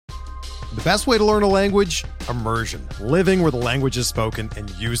The best way to learn a language? Immersion. Living where the language is spoken and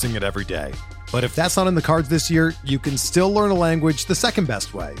using it every day. But if that's not in the cards this year, you can still learn a language the second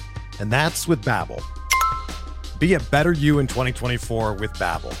best way, and that's with Babbel. Be a better you in 2024 with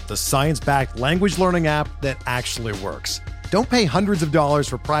Babbel, the science-backed language learning app that actually works. Don't pay hundreds of dollars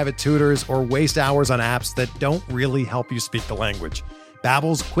for private tutors or waste hours on apps that don't really help you speak the language.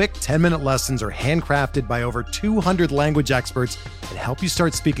 Babbel's quick 10-minute lessons are handcrafted by over 200 language experts and help you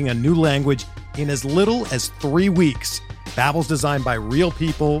start speaking a new language in as little as 3 weeks. Babbel's designed by real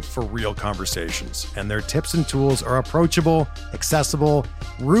people for real conversations, and their tips and tools are approachable, accessible,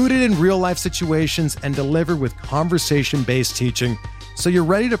 rooted in real-life situations, and delivered with conversation-based teaching, so you're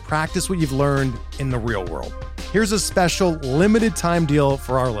ready to practice what you've learned in the real world. Here's a special limited-time deal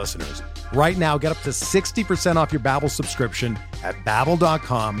for our listeners. Right now, get up to 60% off your Babbel subscription at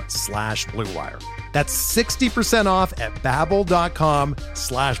babbel.com/Blue Wire. That's 60% off at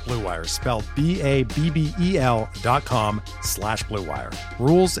babbel.com/Blue Wire, spelled BABBEL.com/Blue Wire.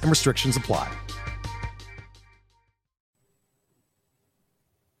 Rules and restrictions apply.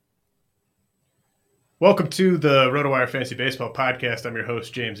 Welcome to the RotoWire Fantasy Baseball Podcast. I'm your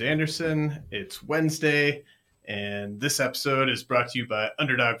host, James Anderson. It's Wednesday, and this episode is brought to you by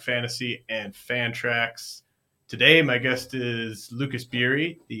Underdog Fantasy and Fantrax. Today, my guest is Lucas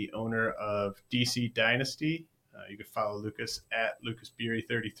Biery, the owner of DC Dynasty. You can follow Lucas at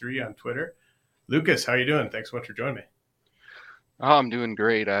LucasBiery33 on Twitter. Lucas, how are you doing? Thanks so much for joining me. Oh, I'm doing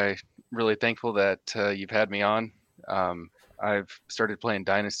great. I'm really thankful that you've had me on. I've started playing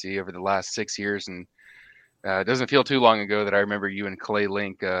Dynasty over the last 6 years, and it doesn't feel too long ago that I remember you and Clay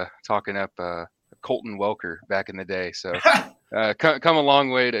Link talking up Colton Welker back in the day. So come a long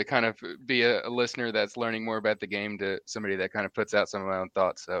way to kind of be a listener that's learning more about the game to somebody that kind of puts out some of my own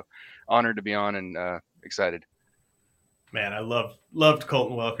thoughts. So honored to be on and excited. Man, I loved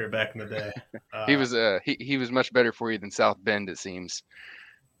Colton Welker back in the day. He was much better for you than South Bend, it seems.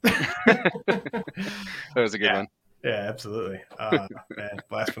 That was a good one. Yeah, absolutely. Man,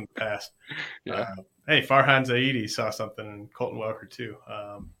 blast from the past. Yeah. Hey, Farhan Zaidi saw something in Colton Welker too.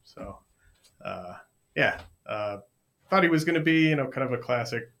 Thought he was going to be, kind of a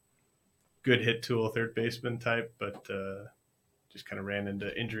classic good hit tool, third baseman type, but just kind of ran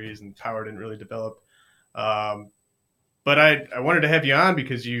into injuries and power didn't really develop. But I wanted to have you on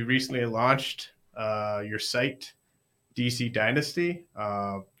because you recently launched your site, DC Dynasty.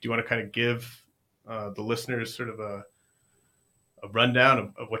 Do you want to kind of give the listeners sort of a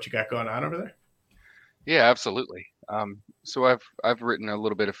rundown of what you got going on over there? Yeah, absolutely. So I've written a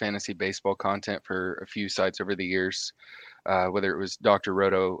little bit of fantasy baseball content for a few sites over the years, whether it was Dr.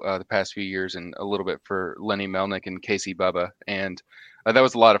 Roto the past few years and a little bit for Lenny Melnick and Casey Bubba. And that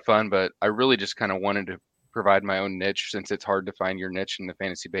was a lot of fun, but I really just kind of wanted to provide my own niche since it's hard to find your niche in the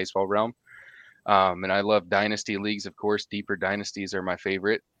fantasy baseball realm. And I love dynasty leagues, of course. Deeper dynasties are my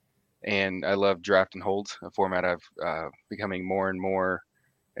favorite. And I love draft and hold, a format I've becoming more and more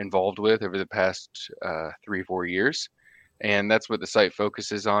involved with over the past 3-4 years. And that's what the site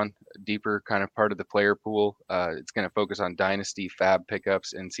focuses on, deeper kind of part of the player pool. It's going to focus on dynasty fab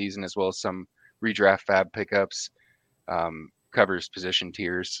pickups in season, as well as some redraft fab pickups, covers position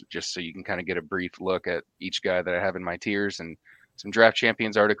tiers, just so you can kind of get a brief look at each guy that I have in my tiers, and some draft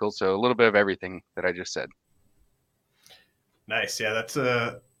champions articles. So a little bit of everything that I just said. Nice. Yeah, that's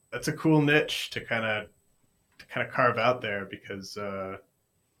a cool niche to kind of carve out there, because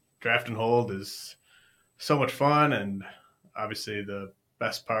draft and hold is so much fun, and obviously the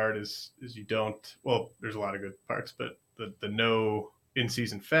best part is you don't, well, there's a lot of good parts, but the no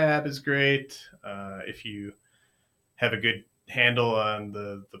in-season fab is great. If you have a good handle on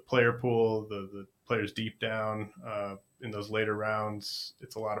the player pool, the players deep down in those later rounds,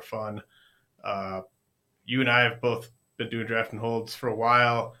 it's a lot of fun. You and I have both been doing draft and holds for a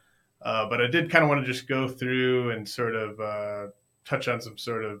while, but I did kind of want to just go through and sort of touch on some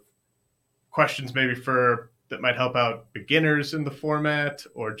sort of questions maybe that might help out beginners in the format,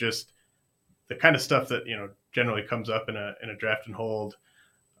 or just the kind of stuff that generally comes up in a draft and hold.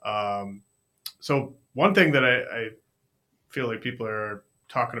 So one thing that I feel like people are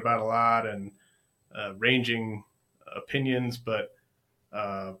talking about a lot, and ranging opinions, but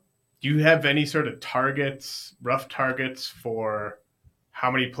do you have any sort of rough targets for how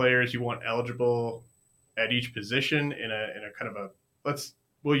many players you want eligible at each position in a kind of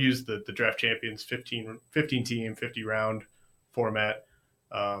we'll use the draft champions 15 team, 50 round format.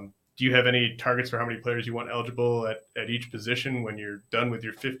 Do you have any targets for how many players you want eligible at each position when you're done with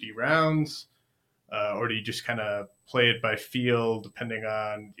your 50 rounds? Or do you just kind of play it by feel, depending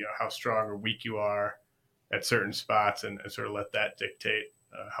on how strong or weak you are at certain spots, and sort of let that dictate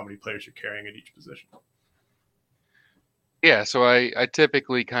how many players you're carrying at each position. Yeah, so I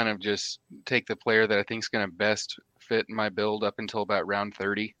typically kind of just take the player that I think is going to best fit my build up until about round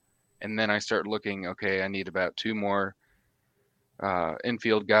 30. And then I start looking, okay, I need about 2 more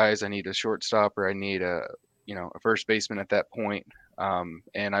infield guys. I need a shortstop, or I need a first baseman at that point.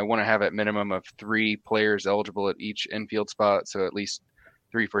 And I want to have at minimum of 3 players eligible at each infield spot. So at least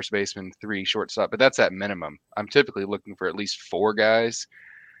 3 first basemen, 3 shortstop, but that's at minimum. I'm typically looking for at least 4 guys.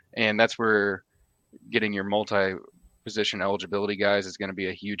 And that's where getting your multi-position eligibility guys is going to be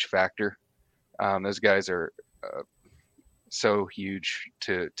a huge factor. Those guys are so huge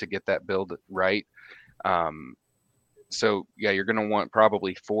to get that build right. So yeah, you're going to want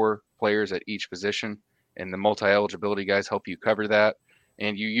probably 4 players at each position, and the multi-eligibility guys help you cover that.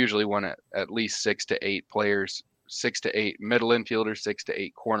 And you usually want at least 6 to 8 players, 6 to 8 middle infielders, 6 to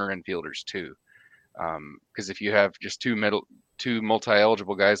 8 corner infielders too. Because if you have just 2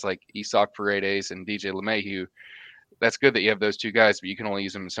 multi-eligible guys like Isak Paredes and DJ LeMahieu, that's good that you have those 2 guys, but you can only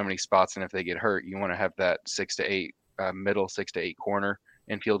use them in so many spots. And if they get hurt, you want to have that 6 to 8 middle, 6 to 8 corner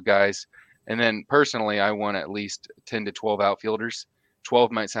infield guys. And then personally, I want at least 10 to 12 outfielders.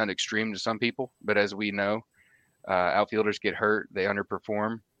 12 might sound extreme to some people, but as we know, outfielders get hurt, they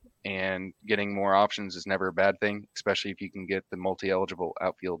underperform, and getting more options is never a bad thing, especially if you can get the multi-eligible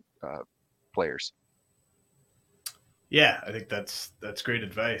outfield players. Yeah, I think that's great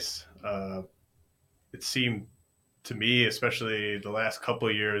advice. It seemed to me, especially the last couple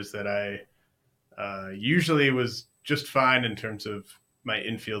of years, that I usually was just fine in terms of my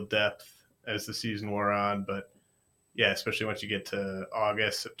infield depth as the season wore on. But yeah, especially once you get to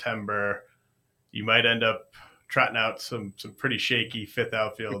August, September, you might end up trotting out some pretty shaky 5th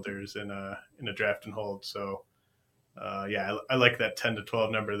outfielders in a draft and hold. So yeah, I like that 10 to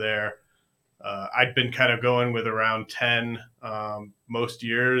 12 number there. I'd been kind of going with around 10 most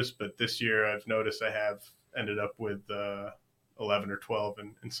years, but this year I've noticed I have ended up with 11 or 12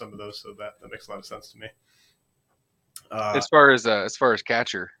 in some of those, so that makes a lot of sense to me. As far as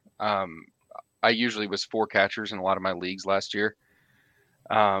catcher, I usually was 4 catchers in a lot of my leagues last year.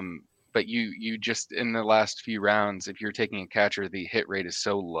 But you just, in the last few rounds, if you're taking a catcher, the hit rate is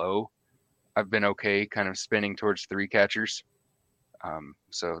so low. I've been okay kind of spinning towards 3 catchers.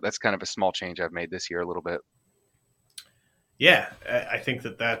 So that's kind of a small change I've made this year a little bit. Yeah, I think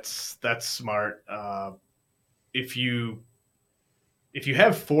that's smart. If you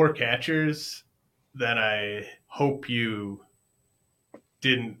have 4 catchers, then I hope you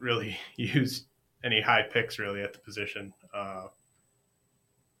didn't really use any high picks really at the position.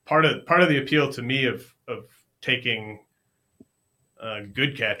 Part of the appeal to me of taking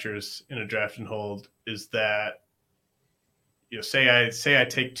good catchers in a draft and hold is that, say I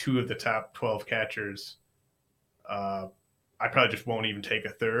take 2 of the top 12 catchers, I probably just won't even take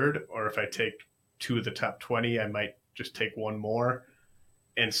a third, or if I take 2 of the top 20, I might just take 1 more.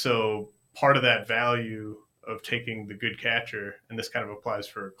 And so part of that value of taking the good catcher, and this kind of applies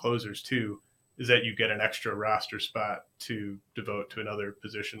for closers too, is that you get an extra roster spot to devote to another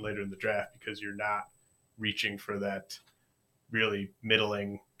position later in the draft, because you're not reaching for that really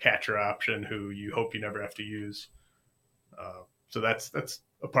middling catcher option who you hope you never have to use. So that's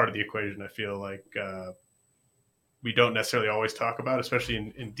a part of the equation I feel like we don't necessarily always talk about, especially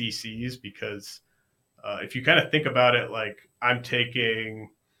in DCs, because if you kind of think about it, like I'm taking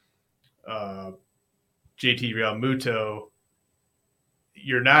JT Realmuto,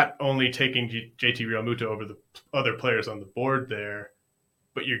 you're not only taking JT Realmuto over the other players on the board there,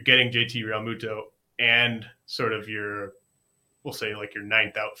 but you're getting JT Realmuto and sort of we'll say like your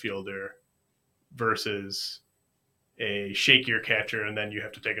 9th outfielder versus a shakier catcher, and then you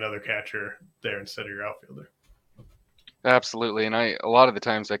have to take another catcher there instead of your outfielder. Absolutely. And a lot of the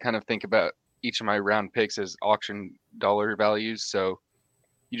times I kind of think about each of my round picks as auction dollar values. So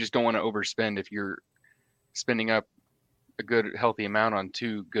you just don't want to overspend. If you're spending up a good healthy amount on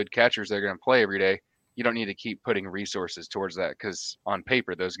 2 good catchers that are going to play every day, you don't need to keep putting resources towards that, because on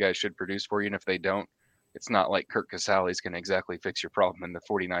paper those guys should produce for you, and if they don't, it's not like Kirk Casale is going to exactly fix your problem in the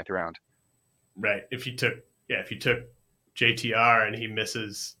 49th round. Right. If you took JTR and he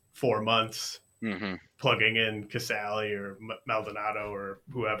misses 4 months, plugging in Casale or Maldonado or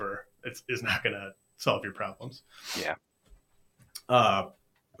whoever, is not going to solve your problems. Yeah.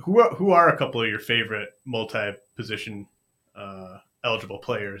 Who are a couple of your favorite multi-position eligible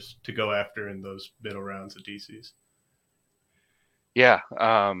players to go after in those middle rounds of DCs? Yeah.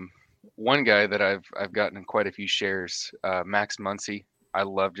 One guy that I've gotten quite a few shares, Max Muncy. I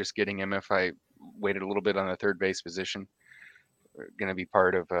love just getting him if I waited a little bit on the third base position. Going to be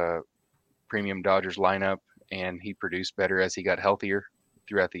part of a premium Dodgers lineup, and he produced better as he got healthier.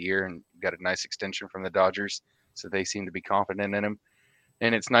 throughout the year and got a nice extension from the Dodgers. So they seem to be confident in him.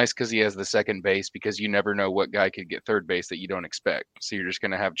 And it's nice because he has the second base, because you never know what guy could get third base that you don't expect. So you're just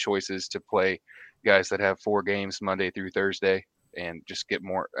going to have choices to play guys that have 4 games Monday through Thursday and just get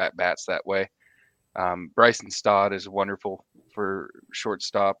more at bats that way. Bryson Stott is wonderful for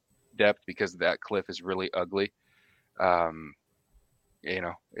shortstop depth because that cliff is really ugly.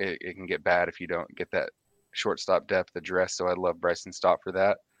 It can get bad if you don't get that shortstop depth addressed. So I love Bryson Stott for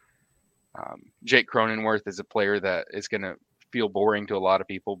that. Jake Cronenworth is a player that is going to feel boring to a lot of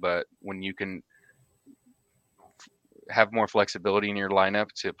people, but when you can have more flexibility in your lineup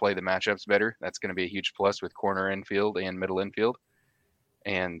to play the matchups better, that's going to be a huge plus with corner infield and middle infield.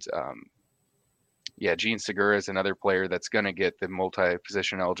 And Gene Segura is another player that's going to get the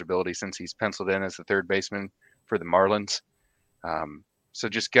multi-position eligibility since he's penciled in as the third baseman for the Marlins. So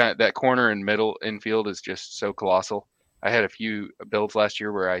just got that corner and middle infield is just so colossal. I had a few builds last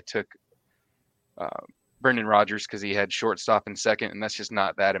year where I took Brendan Rodgers because he had shortstop and second, and that's just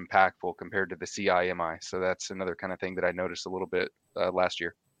not that impactful compared to the CIMI. So that's another kind of thing that I noticed a little bit last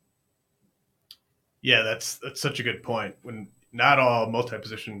year. Yeah, that's such a good point. When not all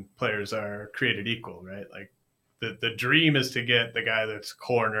multi-position players are created equal, right? Like the dream is to get the guy that's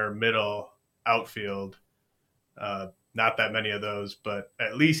corner, middle, outfield. Not that many of those, but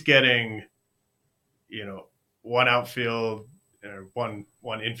at least getting, one outfield or one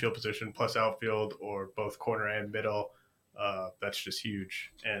infield position plus outfield, or both corner and middle. That's just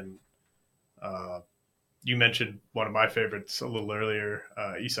huge. And you mentioned one of my favorites a little earlier,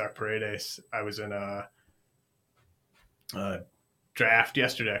 Isaac Paredes. I was in a draft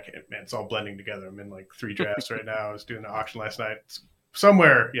yesterday. Man, it's all blending together. I'm in like 3 drafts right now. I was doing an auction last night.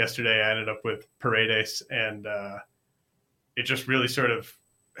 Somewhere yesterday, I ended up with Paredes, and it just really sort of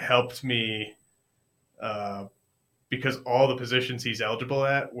helped me because all the positions he's eligible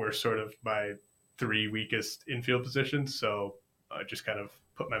at were sort of my 3 weakest infield positions. So I just kind of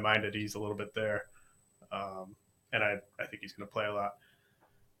put my mind at ease a little bit there. And I think he's going to play a lot.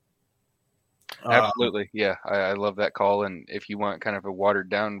 Absolutely. Yeah. I love that call. And if you want kind of a watered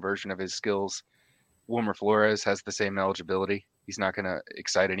down version of his skills, Wilmer Flores has the same eligibility. He's not going to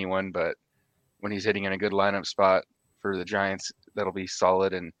excite anyone, but when he's hitting in a good lineup spot for the Giants, that'll be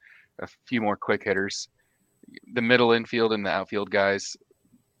solid. And a few more quick hitters. The middle infield and the outfield guys,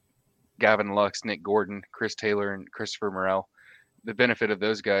 Gavin Lux, Nick Gordon, Chris Taylor, and Christopher Morel. The benefit of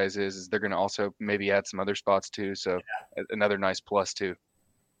those guys is they're going to also maybe add some other spots too. So another nice plus too.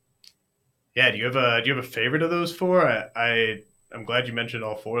 Yeah. Do you have a favorite of those 4? I'm glad you mentioned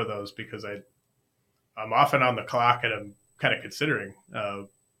all 4 of those because I'm often on the clock and I'm kind of considering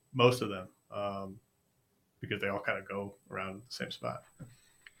most of them because they all kind of go around the same spot.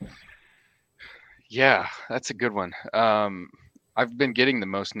 Yeah, that's a good one. I've been getting the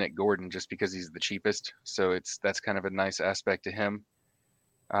most Nick Gordon just because he's the cheapest, so that's kind of a nice aspect to him.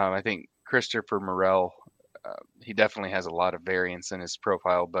 I think Christopher Morel, he definitely has a lot of variance in his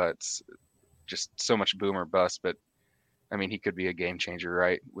profile, but just so much boom or bust. But I mean, he could be a game changer,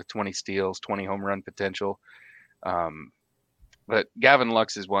 right? With 20 steals, 20 home run potential. But Gavin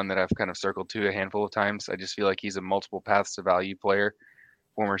Lux is one that I've kind of circled to a handful of times. I just feel like he's a multiple paths to value player,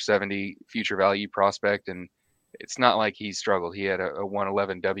 former 70 future value prospect, and it's not like he's struggled. He had a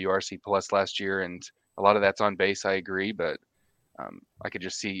 111 WRC plus last year, and a lot of that's on base. I agree, but I could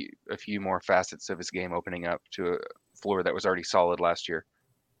just see a few more facets of his game opening up to a floor that was already solid last year.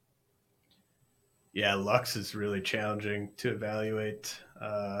 Yeah, Lux is really challenging to evaluate.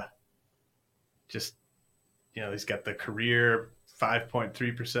 He's got the career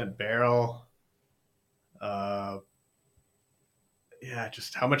 5.3% barrel.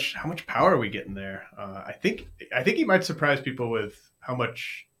 Just how much power are we getting there? I think he might surprise people with how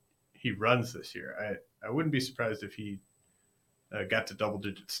much he runs this year. I wouldn't be surprised if he got to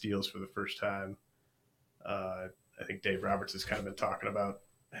double-digit steals for the first time. I think Dave Roberts has kind of been talking about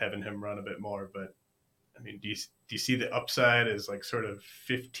having him run a bit more, but I mean, do you see the upside as like sort of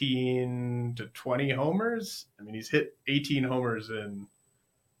 15 to 20 homers? I mean, he's hit 18 homers in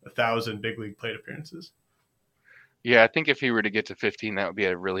 1,000 big league plate appearances. Yeah, I think if he were to get to 15, that would be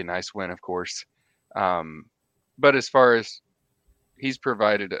a really nice win, of course. But as far as he's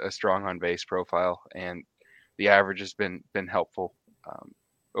provided a strong on base profile, and the average has been helpful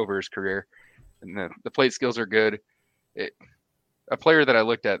over his career, and the plate skills are good. A player that I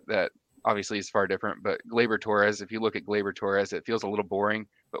looked at that obviously is far different, but Gleyber Torres. If you look at Gleyber Torres, it feels a little boring,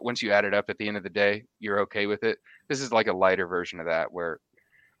 but once you add it up at the end of the day, you're okay with it. This is like a lighter version of that, where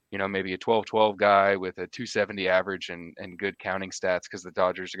maybe a 12-12 guy with a 270 average and good counting stats because the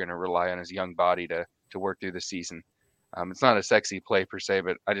Dodgers are going to rely on his young body to work through the season. It's not a sexy play per se,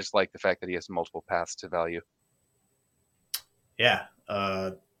 but I just like the fact that he has multiple paths to value. Yeah,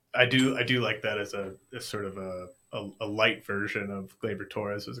 I do like that as a sort of a light version of Gleyber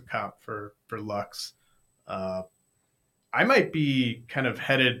Torres as a comp for Lux. Uh, I might be kind of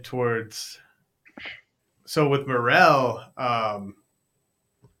headed towards. So with Morel,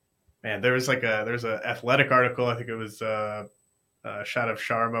 man, there's a athletic article. I think it was a shot of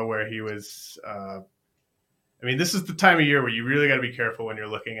Sharma where he was. I mean, this is the time of year where you really got to be careful when you're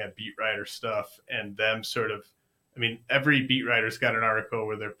looking at beat writer stuff and them sort of. I mean, every beat writer's got an article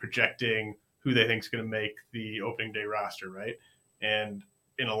where they're projecting who they think is going to make the opening day roster, right? And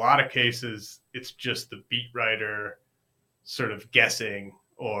in a lot of cases, it's just the beat writer sort of guessing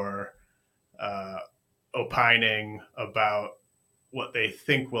or opining about what they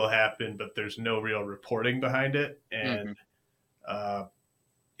think will happen, but there's no real reporting behind it. And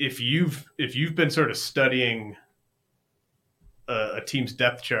if you've been sort of studying a team's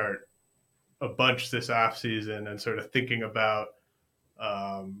depth chart a bunch this offseason and sort of thinking about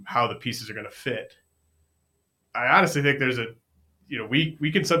how the pieces are going to fit, I honestly think there's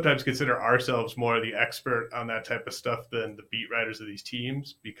we can sometimes consider ourselves more the expert on that type of stuff than the beat writers of these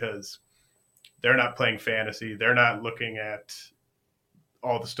teams, because they're not playing fantasy. They're not looking at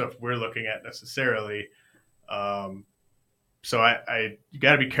all the stuff we're looking at necessarily. So you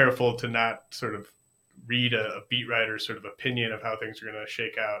got to be careful to not sort of read a beat writer's sort of opinion of how things are going to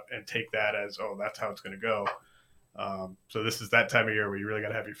shake out and take that as, oh, that's how it's going to go. So this is that time of year where you really got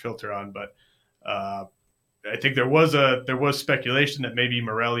to have your filter on. But I think there was speculation that maybe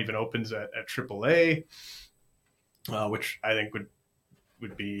Morel even opens at AAA, which I think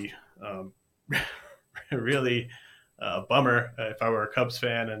would be really a bummer if I were a Cubs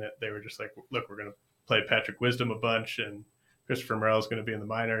fan and they were just like, look, we're going to play Patrick Wisdom a bunch and Christopher Morel is going to be in the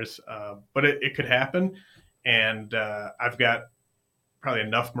minors. But it could happen. And I've got probably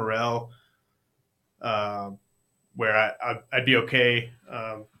enough Morel where I'd be okay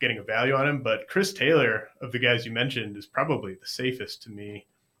getting a value on him. But Chris Taylor, of the guys you mentioned, is probably the safest to me.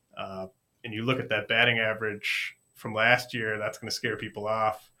 And you look at that batting average from last year, that's going to scare people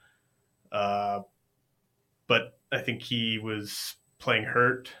off. But I think he was playing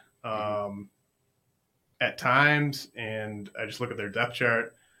hurt at times, and I just look at their depth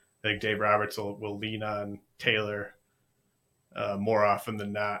chart. I think Dave Roberts will lean on Taylor more often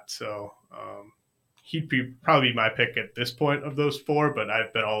than not. So he'd probably be my pick at this point of those four, but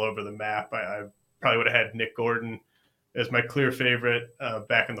I've been all over the map. I probably would have had Nick Gordon as my clear favorite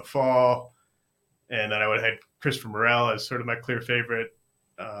back in the fall, and then I would have had Christopher Morel as sort of my clear favorite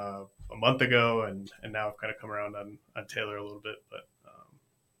a month ago, and now I've kind of come around on Taylor a little bit, but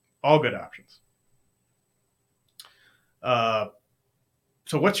all good options.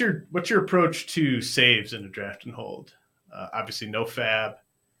 So what's your approach to saves in a draft and hold? Obviously no fab.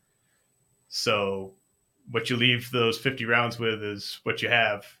 So what you leave those 50 rounds with is what you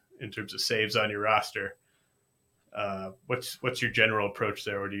have in terms of saves on your roster. What's your general approach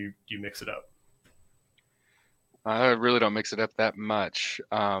there, or do you mix it up? I really don't mix it up that much.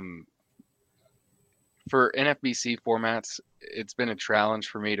 For NFBC formats, it's been a challenge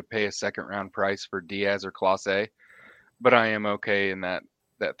for me to pay a second round price for Diaz or Clase, but I am okay in that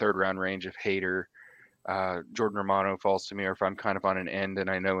third round range if Hader, Jordan Romano falls to me, or if I'm kind of on an end and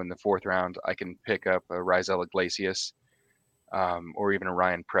I know in the fourth round I can pick up a Rizal Iglesias or even a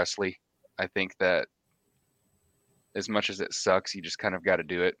Ryan Presley. I think that as much as it sucks, you just kind of got to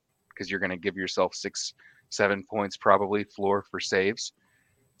do it because you're going to give yourself 6-7 points probably floor for saves.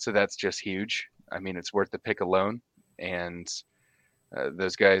 So that's just huge. I mean, it's worth the pick alone. And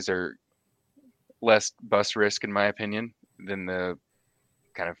those guys are less bust risk, in my opinion, than the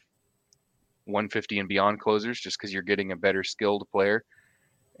kind of 150 and beyond closers, just because you're getting a better skilled player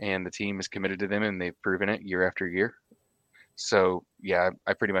and the team is committed to them and they've proven it year after year. So, yeah,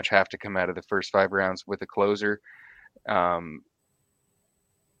 I pretty much have to come out of the first 5 rounds with a closer.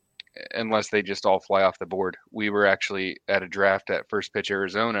 Unless they just all fly off the board. We were actually at a draft at First Pitch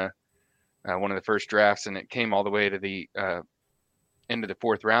Arizona, one of the first drafts, and it came all the way to the end of the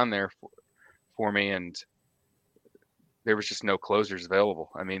fourth round there for me, and there was just no closers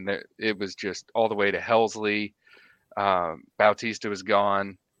available. I mean, it was just all the way to Helsley. Bautista was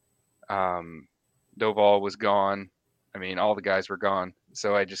gone. Doval was gone. I mean, all the guys were gone.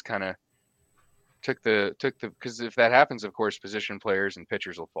 So I just kind of took the because if that happens, of course, position players and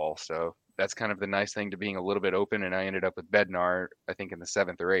pitchers will fall. So that's kind of the nice thing to being a little bit open. And I ended up with Bednar, I think, in the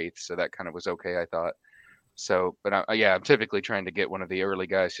 7th or 8th. So that kind of was okay, I thought. So, but I'm typically trying to get one of the early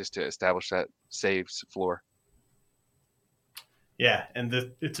guys just to establish that saves floor. Yeah, and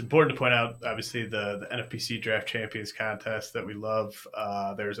it's important to point out, obviously, the NFPC Draft Champions contest that we love.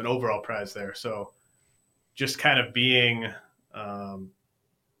 There's an overall prize there. So just kind of being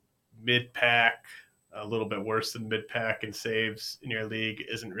mid-pack, a little bit worse than mid-pack in saves in your league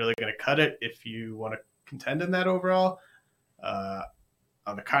isn't really going to cut it if you want to contend in that overall.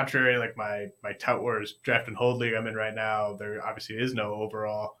 On the contrary, like my Tout Wars draft and hold league I'm in right now, there obviously is no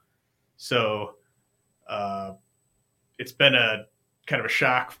overall. So it's been a kind of a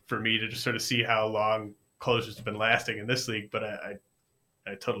shock for me to just sort of see how long closures have been lasting in this league, but I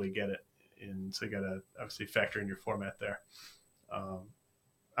totally get it. And so you got to obviously factor in your format there.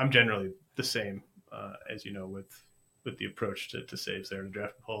 I'm generally the same, as you know, with the approach to saves there to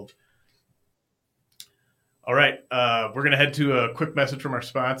draft and hold. All right, we're going to head to a quick message from our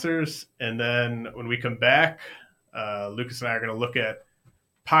sponsors, and then when we come back, Lucas and I are going to look at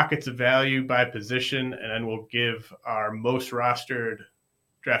pockets of value by position, and then we'll give our most rostered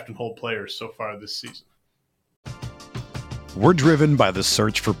draft and hold players so far this season. We're driven by the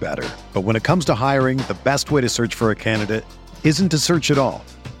search for better, but when it comes to hiring, the best way to search for a candidate isn't to search at all.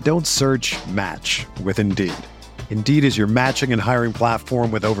 Don't search, match with Indeed. Indeed is your matching and hiring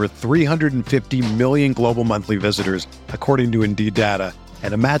platform with over 350 million global monthly visitors, according to Indeed data,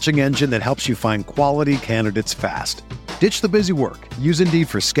 and a matching engine that helps you find quality candidates fast. Ditch the busy work. Use Indeed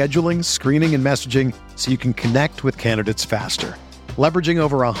for scheduling, screening, and messaging so you can connect with candidates faster. Leveraging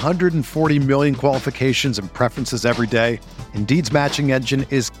over 140 million qualifications and preferences every day, Indeed's matching engine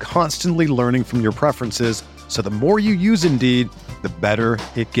is constantly learning from your preferences, so the more you use Indeed, the better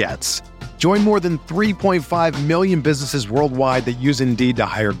it gets. Join more than 3.5 million businesses worldwide that use Indeed to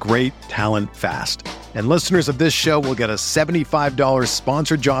hire great talent fast. And listeners of this show will get a $75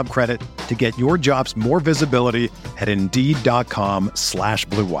 sponsored job credit to get your jobs more visibility at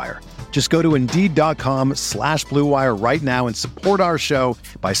Indeed.com/Blue Wire. Just go to Indeed.com/Blue Wire right now and support our show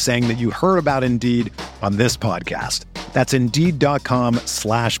by saying that you heard about Indeed on this podcast. That's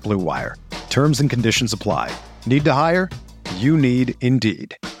Indeed.com/Blue Wire. Terms and conditions apply. Need to hire? You need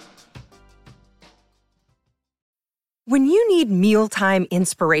Indeed. When you need mealtime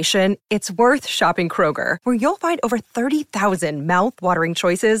inspiration, it's worth shopping Kroger, where you'll find over 30,000 mouth-watering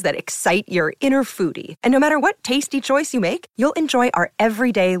choices that excite your inner foodie. And no matter what tasty choice you make, you'll enjoy our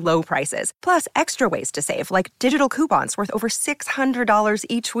everyday low prices, plus extra ways to save, like digital coupons worth over $600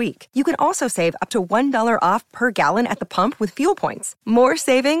 each week. You can also save up to $1 off per gallon at the pump with fuel points. More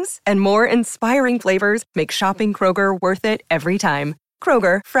savings and more inspiring flavors make shopping Kroger worth it every time.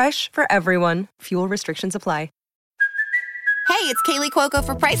 Kroger, fresh for everyone. Fuel restrictions apply. Hey, it's Kaylee Cuoco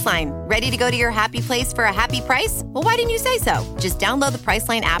for Priceline. Ready to go to your happy place for a happy price? Well, why didn't you say so? Just download the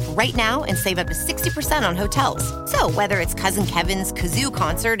Priceline app right now and save up to 60% on hotels. So whether it's Cousin Kevin's Kazoo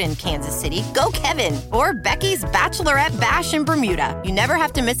Concert in Kansas City, go Kevin, or Becky's Bachelorette Bash in Bermuda, you never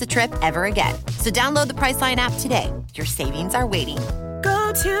have to miss a trip ever again. So download the Priceline app today. Your savings are waiting.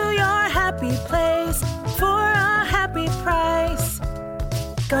 Go to your happy place for a happy price.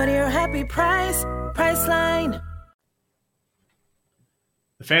 Go to your happy price, Priceline.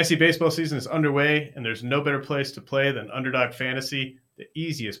 The fantasy baseball season is underway, and there's no better place to play than Underdog Fantasy, the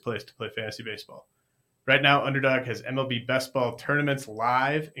easiest place to play fantasy baseball. Right now, Underdog has MLB Best Ball tournaments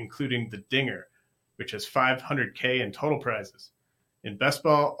live, including the Dinger, which has $500K in total prizes. In Best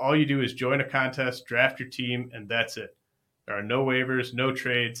Ball, all you do is join a contest, draft your team, and that's it. There are no waivers, no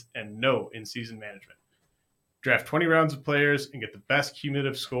trades, and no in-season management. Draft 20 rounds of players and get the best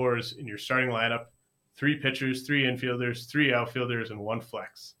cumulative scores in your starting lineup: 3 pitchers, 3 infielders, 3 outfielders, and 1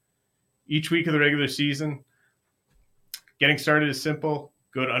 flex. Each week of the regular season, getting started is simple.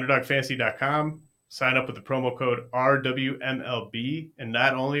 Go to UnderdogFantasy.com, sign up with the promo code RWMLB, and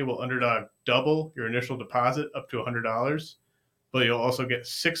not only will Underdog double your initial deposit up to $100, but you'll also get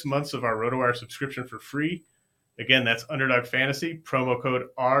 6 months of our RotoWire subscription for free. Again, that's Underdog Fantasy, promo code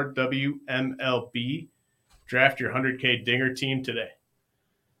RWMLB. Draft your 100K Dinger team today.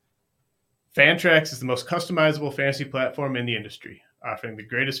 Fantrax is the most customizable fantasy platform in the industry, offering the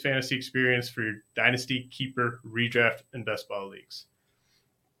greatest fantasy experience for your dynasty, keeper, redraft, and best ball leagues.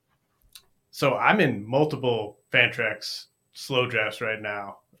 So I'm in multiple Fantrax slow drafts right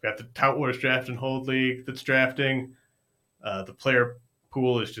now. I've got the Tout Wars draft and hold league that's drafting. The player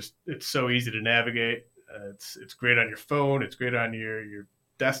pool is it's so easy to navigate. It's great on your phone. It's great on your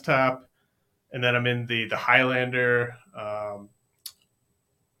desktop. And then I'm in the Highlander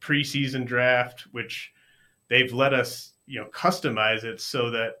preseason draft, which they've let us, customize it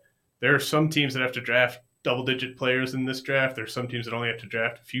so that there are some teams that have to draft double-digit players in this draft. There's some teams that only have to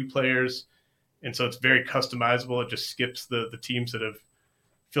draft a few players. And so it's very customizable. It just skips the teams that have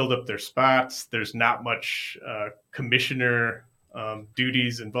filled up their spots. There's not much commissioner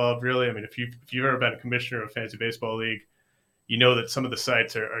duties involved, really. I mean, if you've ever been a commissioner of a fantasy baseball league, you know that some of the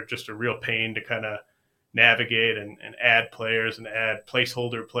sites are just a real pain to kind of navigate and add players and add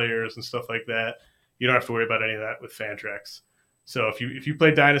placeholder players and stuff like that. You don't have to worry about any of that with Fantrax. So if you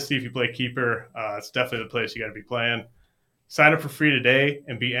play Dynasty, if you play Keeper, it's definitely the place you got to be playing. Sign up for free today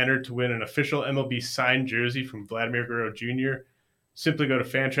and be entered to win an official MLB signed jersey from Vladimir Guerrero Jr. Simply go to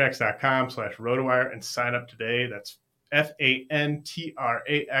fantrax.com/RotoWire and sign up today. That's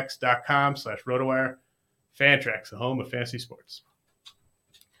fantrax.com/RotoWire. Fantrax, the home of fantasy sports.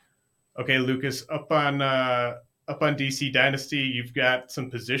 Okay, Lucas, up on DC Dynasty, you've got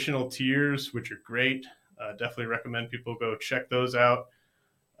some positional tiers, which are great. Definitely recommend people go check those out.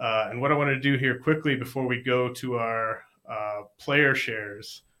 And what I want to do here quickly before we go to our player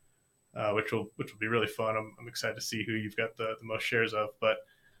shares, which will be really fun. I'm excited to see who you've got the most shares of. But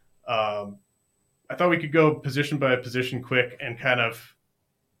I thought we could go position by position quick and kind of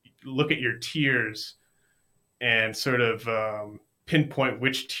look at your tiers and sort of pinpoint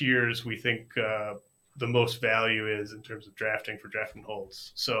which tiers we think the most value is in terms of drafting for draft and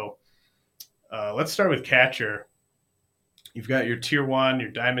holds. So let's start with catcher. You've got your tier 1,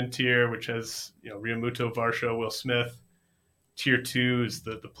 your diamond tier, which has Realmuto, Varsho, Will Smith. Tier 2 is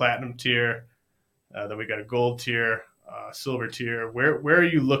the platinum tier. Then we got a gold tier, silver tier. Where are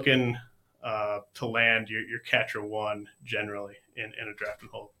you looking to land your catcher 1 generally in a draft and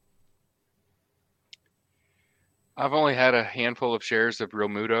hold? I've only had a handful of shares of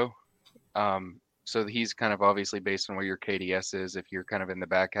Realmuto. So he's kind of obviously based on where your KDS is, if you're kind of in the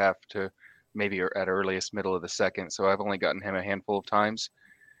back half to maybe at earliest middle of the second. So I've only gotten him a handful of times.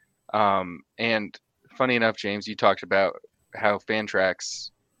 And funny enough, James, you talked about how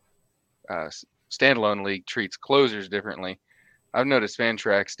Fantrax standalone league treats closers differently. I've noticed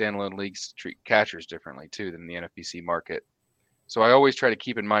Fantrax standalone leagues treat catchers differently too than the NFBC market. So I always try to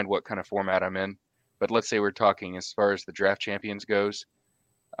keep in mind what kind of format I'm in. But let's say we're talking as far as the draft champions goes.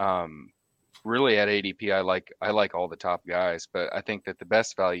 Really at ADP, I like all the top guys, but I think that the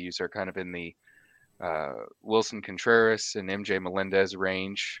best values are kind of in the Wilson Contreras and MJ Melendez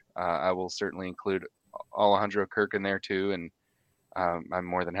range. I will certainly include Alejandro Kirk in there too, and I'm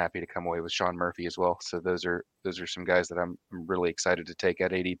more than happy to come away with Sean Murphy as well. So those are some guys that I'm really excited to take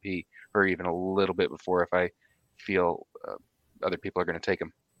at ADP, or even a little bit before if I feel other people are going to take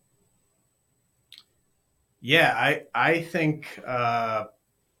them. Yeah, I think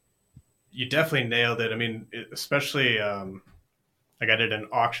you definitely nailed it. I mean, especially like I did an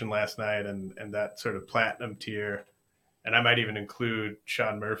auction last night and that sort of platinum tier, and I might even include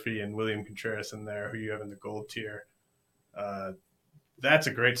Sean Murphy and William Contreras in there, who you have in the gold tier. That's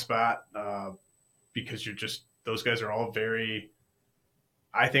a great spot because those guys are all very,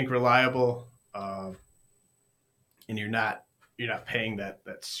 I think, reliable, and you're not paying that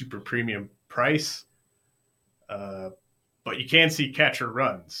super premium price. But you can see catcher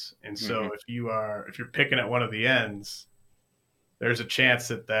runs. And so if you're picking at one of the ends, there's a chance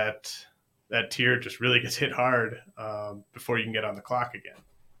that tier just really gets hit hard before you can get on the clock again.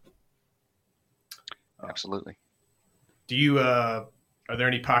 Absolutely. Do you are there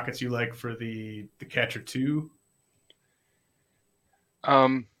any pockets you like for the catcher 2?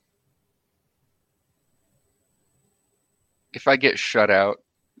 If I get shut out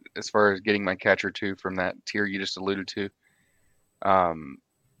as far as getting my catcher 2 from that tier you just alluded to, I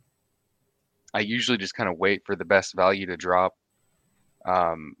usually just kind of wait for the best value to drop.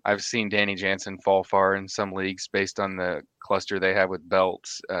 I've seen Danny Jansen fall far in some leagues based on the cluster they have with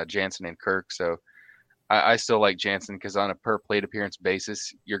Belts, Jansen, and Kirk. So I still like Jansen because on a per plate appearance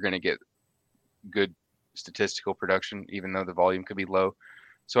basis, you're going to get good statistical production, even though the volume could be low.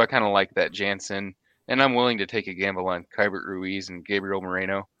 So I kind of like that Jansen, and I'm willing to take a gamble on Keibert Ruiz and Gabriel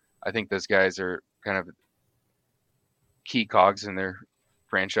Moreno. I think those guys are kind of key cogs in their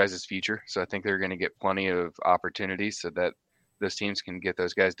franchise's future. So I think they're going to get plenty of opportunities so that those teams can get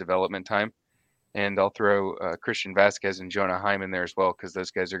those guys development time. And I'll throw Christian Vasquez and Jonah Heim in there as well, because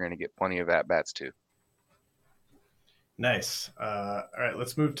those guys are going to get plenty of at-bats too. Nice. All right,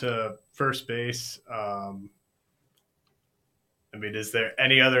 let's move to first base. I mean, is there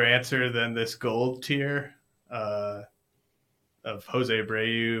any other answer than this gold tier of Jose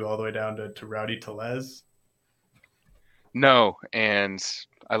Abreu all the way down to Rowdy Tellez? No, and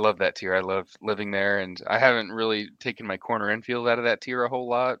I love that tier. I love living there, and I haven't really taken my corner infield out of that tier a whole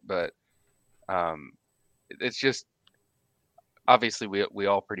lot, but it's just obviously we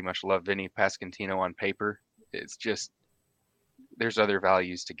all pretty much love Vinny Pasquantino on paper. It's just there's other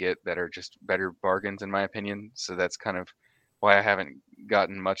values to get that are just better bargains in my opinion. So that's kind of why I haven't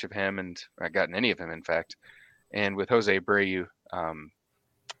gotten much of him, and I gotten any of him in fact. And with Jose Abreu,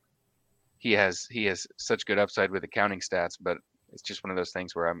 He has such good upside with accounting stats, but it's just one of those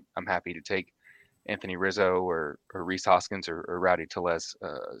things where I'm happy to take Anthony Rizzo or Reese Hoskins or Rowdy Tellez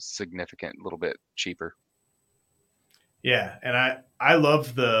significant little bit cheaper. Yeah, and I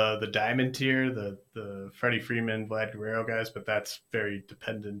love the diamond tier, the Freddie Freeman, Vlad Guerrero guys, but that's very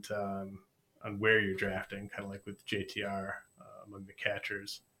dependent on where you're drafting, kind of like with JTR among the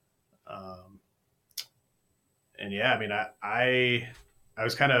catchers. And yeah, I mean, I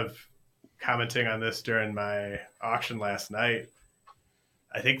was kind of commenting on this during my auction last night.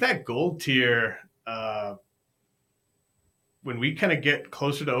 I think that gold tier, when we kind of get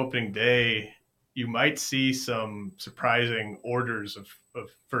closer to opening day, you might see some surprising orders of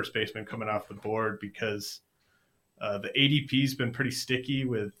first baseman coming off the board because the ADP has been pretty sticky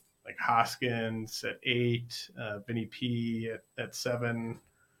with like Hoskins at 8, Vinny P at 7,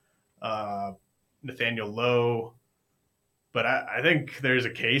 Nathaniel Lowe. But I think there's a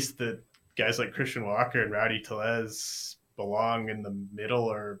case that guys like Christian Walker and Rowdy Tellez belong in the middle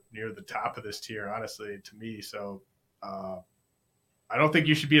or near the top of this tier, honestly, to me. So I don't think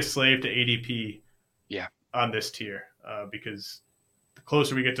you should be a slave to ADP on this tier because the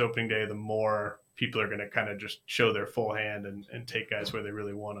closer we get to opening day, the more people are going to kind of just show their full hand and take guys where they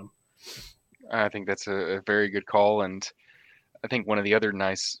really want them. I think that's a very good call. And I think one of the other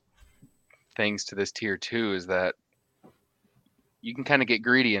nice things to this tier too is that you can kind of get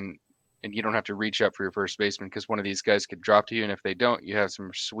greedy and you don't have to reach up for your first baseman because one of these guys could drop to you. And if they don't, you have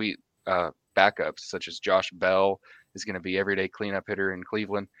some sweet backups, such as Josh Bell is going to be everyday cleanup hitter in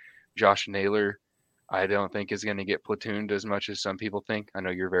Cleveland. Josh Naylor, I don't think is going to get platooned as much as some people think. I know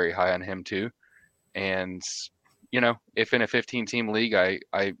you're very high on him too. And, if in a 15-team league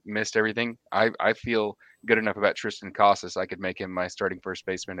I missed everything, I feel good enough about Tristan Casas. I could make him my starting first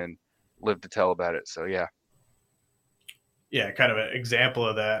baseman and live to tell about it. So, yeah. Yeah, kind of an example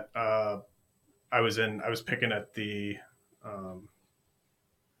of that. I was picking at the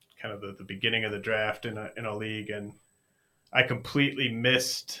kind of the beginning of the draft in a league, and I completely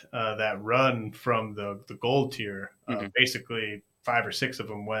missed that run from the gold tier. Basically, 5 or 6 of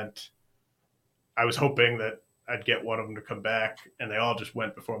them went. I was hoping that I'd get one of them to come back, and they all just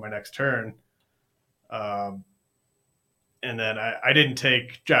went before my next turn. And then I didn't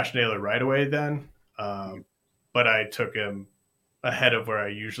take Josh Naylor right away then. But I took him ahead of where I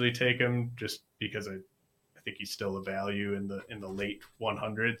usually take him just because I think he's still a value in the late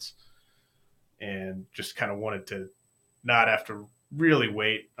 100s and just kind of wanted to not have to really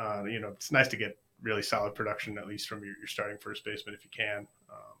wait. It's nice to get really solid production, at least from your starting first baseman if you can.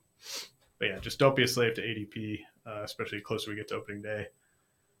 But yeah, just don't be a slave to ADP, especially the closer we get to opening day.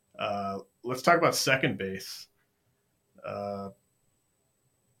 Let's talk about second base.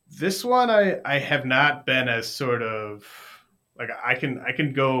 This one I have not been as sort of like I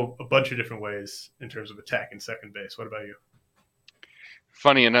can go a bunch of different ways in terms of attacking second base. What about you?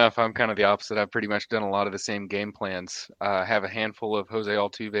 Funny enough, I'm kind of the opposite. I've pretty much done a lot of the same game plans. I have a handful of Jose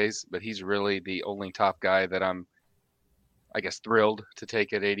Altuve's, but he's really the only top guy that I'm, I guess, thrilled to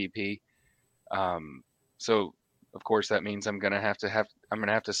take at ADP. So of course that means I'm gonna have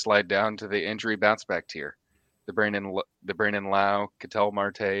to slide down to the injury bounce back tier. The Brandon Lau, Ketel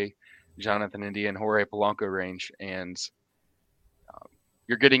Marte, Jonathan India, and Jorge Polanco range, and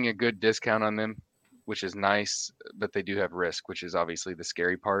you're getting a good discount on them, which is nice, but they do have risk, which is obviously the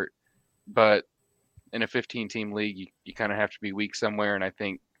scary part. But in a 15-team league, you kind of have to be weak somewhere, and I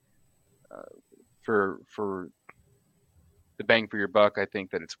think for the bang for your buck, I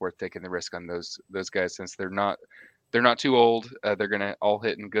think that it's worth taking the risk on those guys since they're not too old. They're gonna all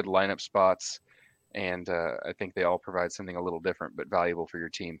hit in good lineup spots. And I think they all provide something a little different but valuable for your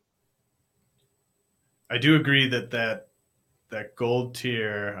team. I do agree that gold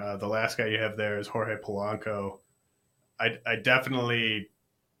tier, the last guy you have there is Jorge Polanco. I definitely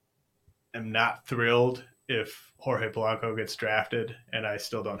am not thrilled if Jorge Polanco gets drafted and I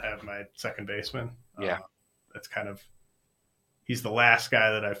still don't have my second baseman. Yeah. That's kind of – he's the last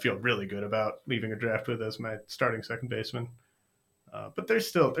guy that I feel really good about leaving a draft with as my starting second baseman. But there's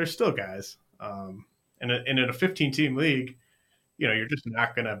still guys. And in a 15-team league, you're just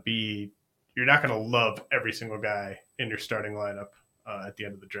not going to love every single guy in your starting lineup at the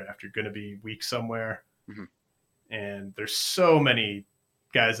end of the draft. You're going to be weak somewhere. Mm-hmm. And there's so many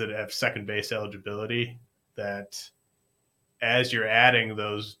guys that have second base eligibility that as you're adding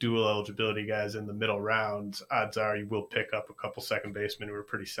those dual eligibility guys in the middle rounds, odds are you will pick up a couple second basemen who are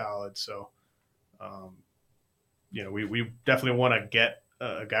pretty solid. So, we definitely want to get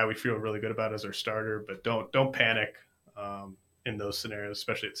a guy we feel really good about as our starter, but don't panic in those scenarios,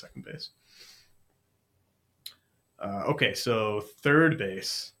 especially at second base. Okay, so third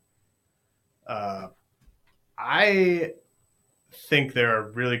base. I think there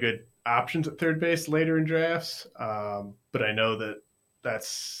are really good options at third base later in drafts, but I know that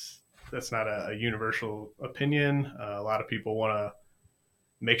that's not a universal opinion. A lot of people want to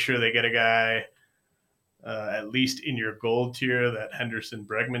make sure they get a guy at least in your gold tier, that Henderson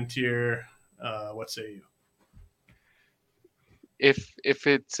Bregman tier. What say you? If if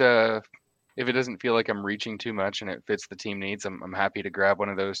it doesn't feel like I'm reaching too much and it fits the team needs, I'm happy to grab one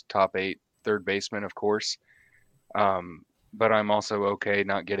of those top 8 third basemen, of course. But I'm also okay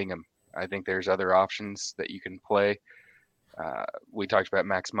not getting him. I think there's other options that you can play. We talked about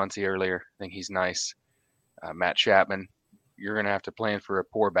Max Muncy earlier. I think he's nice. Matt Chapman, you're going to have to plan for a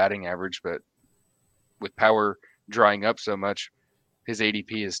poor batting average, but with power drying up so much, his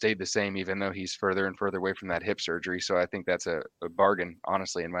ADP has stayed the same, even though he's further and further away from that hip surgery. So I think that's a bargain,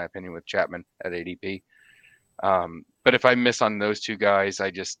 honestly, in my opinion, with Chapman at ADP. But if I miss on those two guys,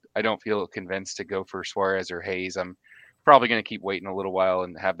 I don't feel convinced to go for Suarez or Hayes. I'm probably going to keep waiting a little while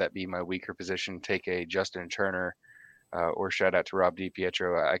and have that be my weaker position. Take a Justin Turner, or shout out to Rob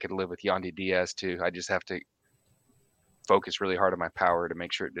DiPietro. I could live with Yandy Diaz too. I just have to focus really hard on my power to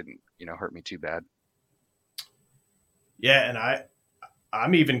make sure it didn't, hurt me too bad. Yeah, and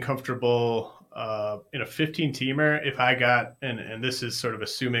I'm even comfortable in a 15-teamer if I got, and this is sort of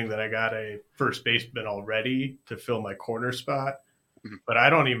assuming that I got a first baseman already to fill my corner spot, but I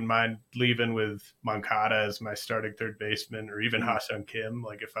don't even mind leaving with Moncada as my starting third baseman, or even Ha-Seong Kim.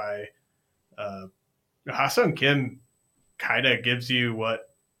 Like if Ha-Seong Kim kind of gives you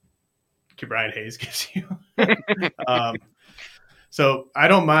what Brian Hayes gives you. So I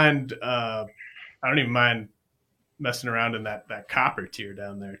don't mind. I don't even mind messing around in that copper tier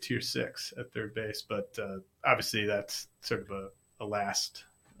down there, tier 6 at third base. But obviously that's sort of a last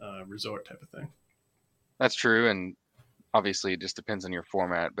resort type of thing. That's true. And obviously it just depends on your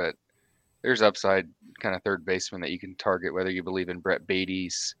format, but there's upside kind of third baseman that you can target, whether you believe in Brett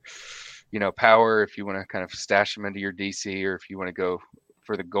Beatty's, power, if you want to kind of stash him into your DC, or if you want to go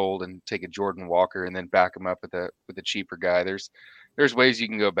for the gold and take a Jordan Walker and then back him up with a cheaper guy. There's ways you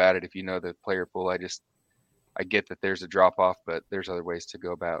can go about it if you know the player pool. I get that there's a drop off, but there's other ways to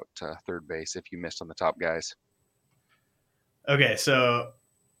go about third base if you missed on the top guys. Okay, so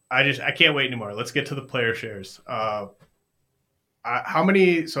I can't wait anymore. Let's get to the player shares. How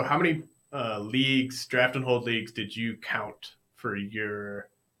many leagues, draft and hold leagues, did you count for your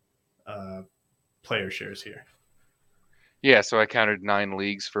player shares here? Yeah, so I counted 9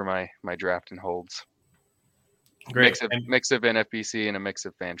 leagues for my draft and holds. Great. Mix of NFBC and a mix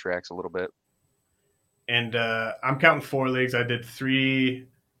of Fantrax a little bit. And I'm counting 4 leagues. I did 3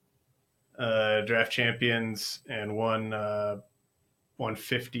 draft champions and one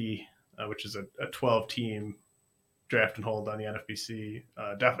 150, which is a 12-team draft and hold on the NFBC.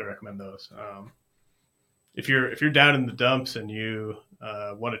 Definitely recommend those. If you're down in the dumps and you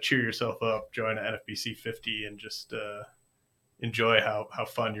want to cheer yourself up, join an NFBC 50 and just enjoy how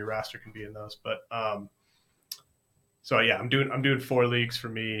fun your roster can be in those. But so yeah, I'm doing 4 leagues for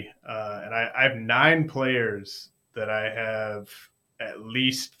me, and I have 9 players that I have at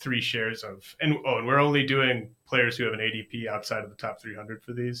least 3 shares of, and we're only doing players who have an ADP outside of the top 300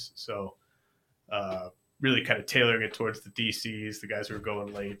 for these. So really kind of tailoring it towards the DCs, the guys who are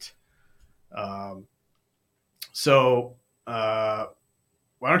going late. So why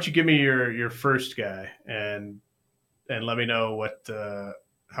don't you give me your first guy and let me know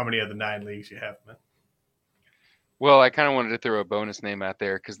how many of the 9 leagues you have, man. Well, I kind of wanted to throw a bonus name out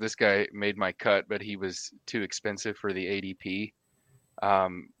there because this guy made my cut, but he was too expensive for the ADP.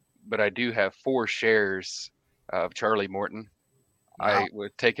 But I do have 4 shares of Charlie Morton. Wow. I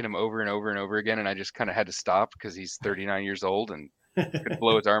was taking him over and over and over again, and I just kind of had to stop because he's 39 years old and could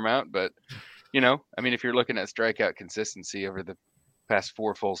blow his arm out. But, if you're looking at strikeout consistency over the past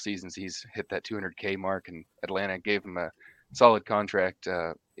 4 full seasons, he's hit that 200K mark, and Atlanta gave him a solid contract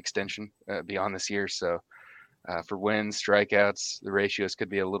extension beyond this year. So for wins, strikeouts, the ratios could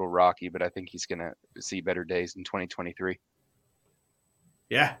be a little rocky, but I think he's going to see better days in 2023.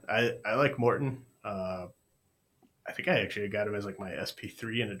 Yeah, I like Morton. I think I actually got him as like my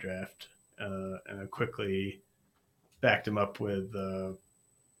SP3 in a draft, and I quickly backed him up with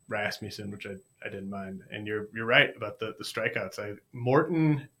Rasmussen, which I didn't mind. And you're right about the strikeouts.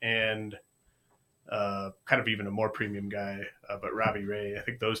 Morton and kind of even a more premium guy, but Robbie Ray. I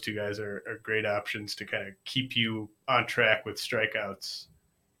think those 2 guys are great options to kind of keep you on track with strikeouts,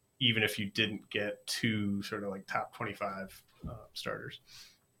 even if you didn't get 2 sort of like top 25 starters.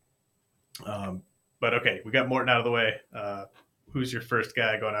 But okay, we got Morton out of the way. Who's your first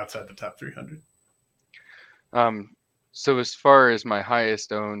guy going outside the top 300? So as far as my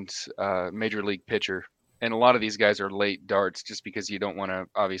highest owned major league pitcher, and a lot of these guys are late darts just because you don't want to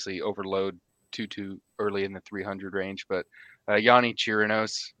obviously overload too early in the 300 range. But Yanni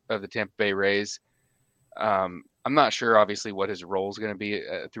Chirinos of the Tampa Bay Rays, I'm not sure obviously what his role is going to be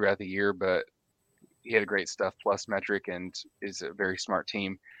throughout the year, but he had a great stuff plus metric and is a very smart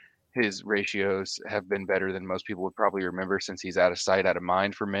team. His ratios have been better than most people would probably remember since he's out of sight, out of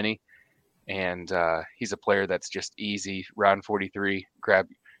mind for many. And he's a player that's just easy. Round 43, grab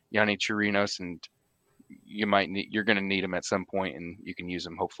Yanni Chirinos, and you're going to need him at some point, and you can use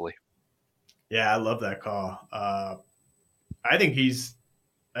him hopefully. Yeah, I love that call. I think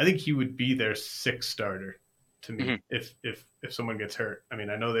he would be their sixth starter to me if someone gets hurt. I mean,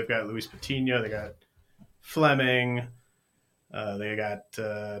 I know they've got Luis Patino, they got Fleming, they got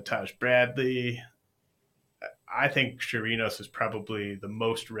Taj Bradley. I think Chirinos is probably the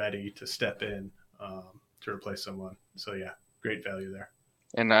most ready to step in to replace someone. So yeah, great value there.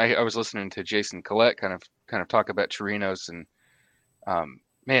 And I was listening to Jason Collette kind of talk about Chirinos, and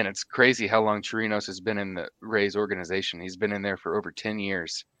man, it's crazy how long Chirinos has been in the Rays organization. He's been in there for over 10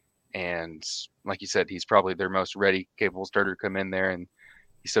 years. And like you said, he's probably their most ready, capable starter to come in there. And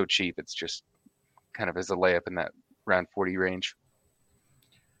he's so cheap. It's just kind of as a layup in that round 40 range.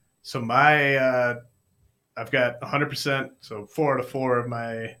 So I've got 100%. So 4 out of 4 of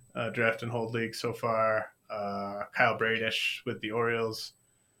my draft and hold league so far. Kyle Bradish with the Orioles.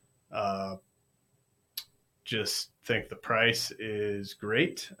 Just think the price is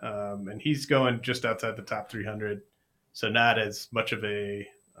great. And he's going just outside the top 300. So not as much of a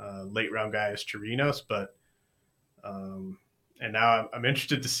late round guy as Chirinos, but and now I'm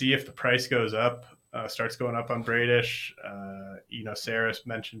interested to see if the price goes up, starts going up on Bradish. Saris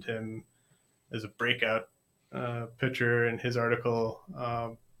mentioned him as a breakout pitcher in his article, I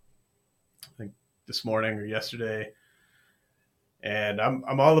think this morning or yesterday. And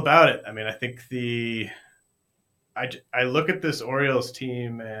I'm all about it. I mean, I think I look at this Orioles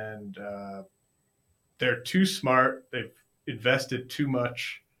team and they're too smart. They've invested too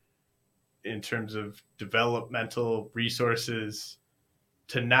much in terms of developmental resources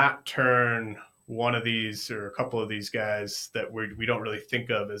to not turn one of these or a couple of these guys that we don't really think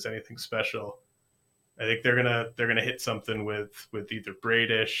of as anything special. I think they're gonna hit something with either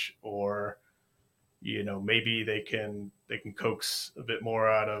Bradish or maybe they can coax a bit more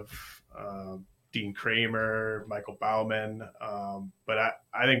out of Dean Kramer, Michael Baumann. But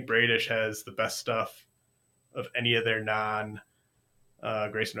I think Bradish has the best stuff of any of their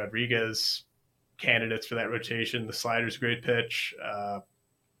Grayson Rodriguez candidates for that rotation. The slider's a great pitch.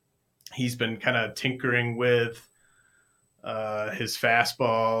 He's been kind of tinkering with his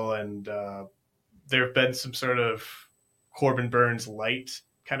fastball, and there have been some sort of Corbin Burns light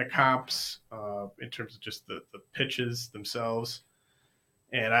kind of comps in terms of just the pitches themselves.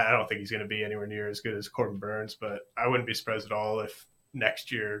 And I don't think he's going to be anywhere near as good as Corbin Burns, but I wouldn't be surprised at all if next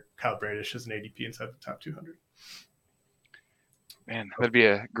year Kyle Bradish has an ADP inside the top 200. Man, that'd be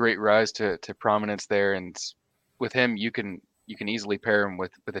a great rise to prominence there. And with him, you can easily pair him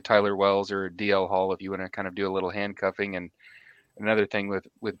with a Tyler Wells or a DL Hall if you want to kind of do a little handcuffing. And another thing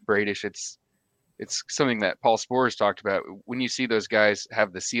with Bradish, it's something that Paul Sporer talked about. When you see those guys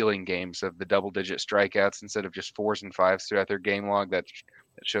have the ceiling games of the double-digit strikeouts instead of just 4s and 5s throughout their game log, that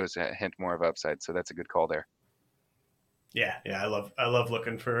shows a hint more of upside. So that's a good call there. Yeah, I love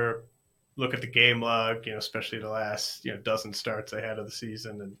looking at the game log, especially the last dozen starts I had of the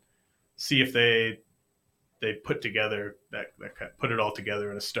season, and see if they put together put it all together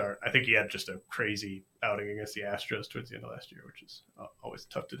in a start. I think he had just a crazy outing against the Astros towards the end of last year, which is always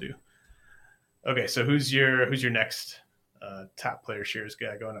tough to do. Okay, so who's your next top player shares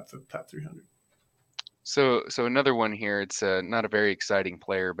guy going up to the top 300? So another one here. It's not a very exciting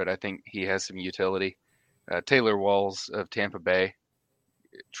player, but I think he has some utility. Taylor Walls of Tampa Bay,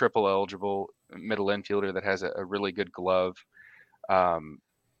 triple eligible middle infielder that has a really good glove.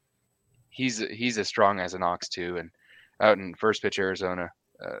 He's as strong as an ox too. And out in First Pitch Arizona,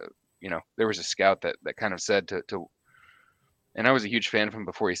 there was a scout that kind of said to and I was a huge fan of him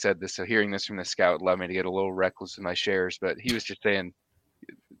before he said this. So hearing this from the scout allowed me to get a little reckless with my shares, but he was just saying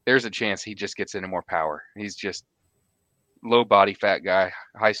there's a chance he just gets into more power. He's just low body fat guy,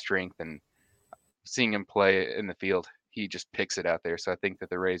 high strength, and seeing him play in the field, he just picks it out there. So I think that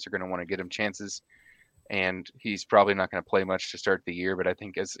the Rays are going to want to get him chances, and he's probably not going to play much to start the year, but I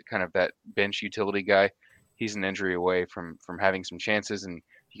think as kind of that bench utility guy, he's an injury away from having some chances, and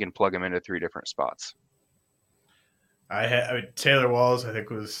you can plug him into 3 different spots. Taylor Walls, I think,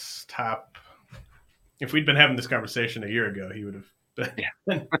 was top. If we'd been having this conversation a year ago, he would have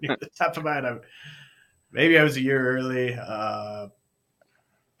been the top of mine. maybe I was a year early. I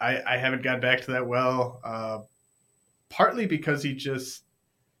haven't gotten back to that well, partly because he does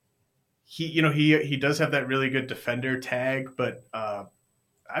have that really good defender tag, but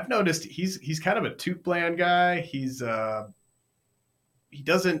I've noticed he's kind of a toot bland guy. He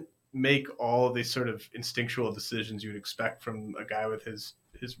doesn't make all of these sort of instinctual decisions you'd expect from a guy with his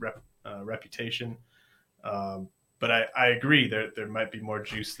reputation. But I agree there might be more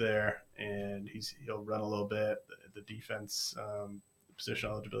juice there, and he'll run a little bit. The defense, position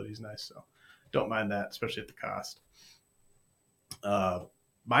eligibility is nice, so don't mind that, especially at the cost.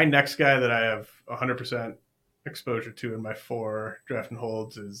 My next guy that I have 100% exposure to in my 4 draft and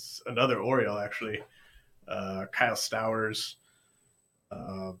holds is another Oriole, actually, Kyle Stowers.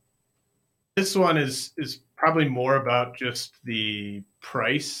 This one is probably more about just the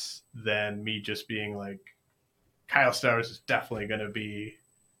price than me just being like, Kyle Stowers is definitely going to be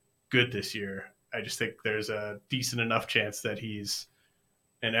good this year. I just think there's a decent enough chance that he's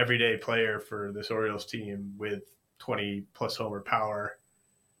an everyday player for this Orioles team with 20-plus homer power.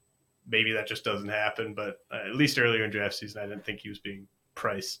 Maybe that just doesn't happen, but at least earlier in draft season, I didn't think he was being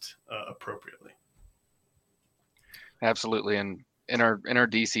priced appropriately. Absolutely, and in our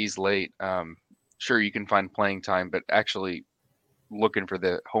DCs late, sure you can find playing time, but actually looking for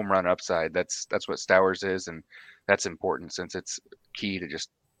the home run upside. That's what Stowers is, and that's important since it's key to just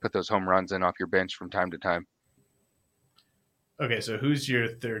put those home runs in off your bench from time to time. Okay, so who's your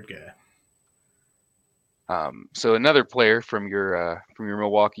third guy? So another player from your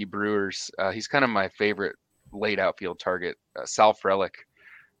Milwaukee Brewers, he's kind of my favorite late outfield target, Sal Frelick.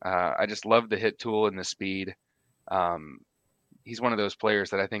 I just love the hit tool and the speed. He's one of those players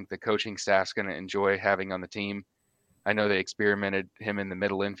that I think the coaching staff's going to enjoy having on the team. I know they experimented him in the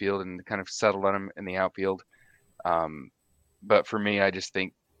middle infield and kind of settled on him in the outfield. But for me, I just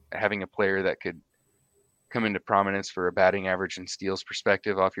think having a player that could come into prominence for a batting average and steals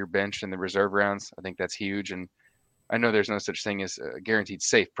perspective off your bench in the reserve rounds, I think that's huge. And I know there's no such thing as a guaranteed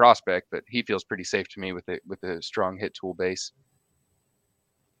safe prospect, but he feels pretty safe to me with a strong hit tool base.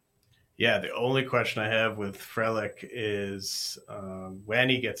 Yeah, the only question I have with Frelick is when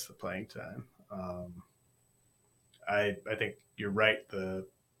he gets the playing time. I think you're right. The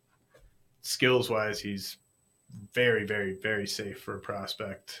skills-wise, he's very, very, very safe for a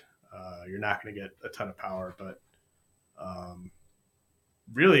prospect. You're not going to get a ton of power, but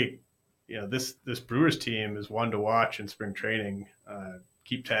really, this Brewers team is one to watch in spring training.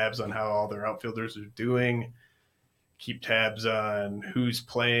 Keep tabs on how all their outfielders are doing. Keep tabs on who's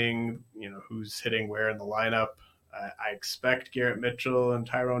playing, who's hitting where in the lineup. I expect Garrett Mitchell and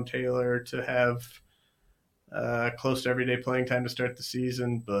Tyrone Taylor to have close to everyday playing time to start the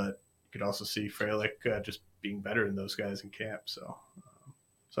season, but you could also see Frelick just being better than those guys in camp. So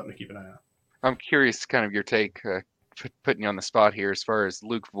something to keep an eye on. I'm curious, kind of your take, putting you on the spot here, as far as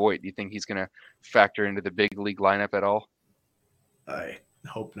Luke Voigt. Do you think he's going to factor into the big league lineup at all? I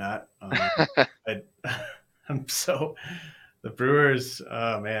hope not. The Brewers,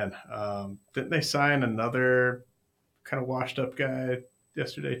 man, didn't they sign another kind of washed up guy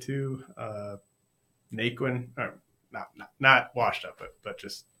yesterday too? Naquin, or not washed up, but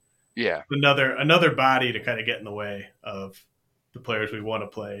just another body to kind of get in the way of the players we want to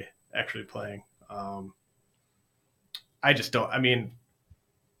play actually playing. I just don't. I mean,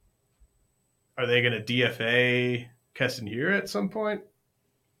 are they going to DFA Keston here at some point?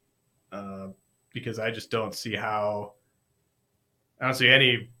 Because I just don't see how. I don't see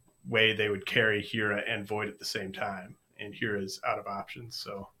any way they would carry Hira and Void at the same time, and Hira's out of options.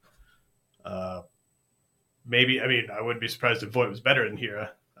 So maybe, I wouldn't be surprised if Void was better than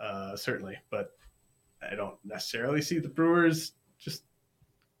Hira, certainly, but I don't necessarily see the Brewers just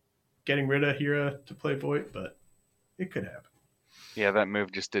getting rid of Hira to play Void, but it could happen. Yeah, that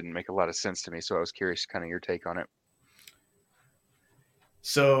move just didn't make a lot of sense to me, so I was curious kind of your take on it.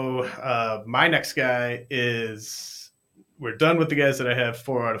 So my next guy is, we're done with the guys that I have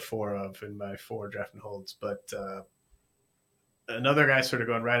 4 out of 4 of in my 4 draft and holds, but another guy sort of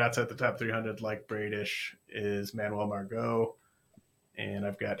going right outside the top 300 like Bradish is Manuel Margot, and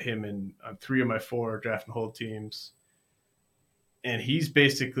I've got him on 3 of my 4 draft and hold teams. And he's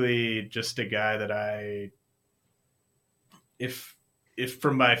basically just a guy that if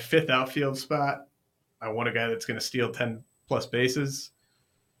from my 5th outfield spot, I want a guy that's going to steal 10 plus bases,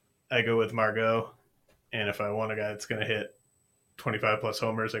 I go with Margot. And if I want a guy that's going to hit 25 plus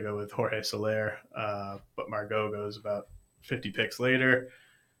homers, I go with Jorge Soler. But Margot goes about 50 picks later.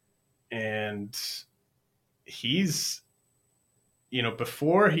 And he's,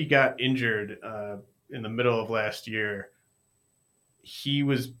 before he got injured in the middle of last year, he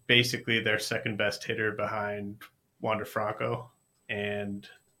was basically their second best hitter behind Wander Franco. And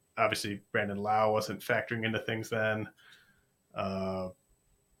obviously Brandon Lau wasn't factoring into things then. But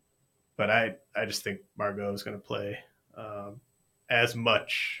I just think Margot is going to play as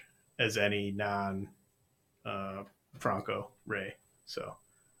much as any non-Franco Ray. So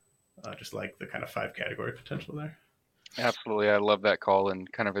just like the kind of 5 category potential there. Absolutely. I love that call.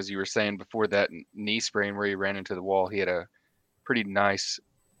 And kind of as you were saying before that knee sprain where he ran into the wall, he had a pretty nice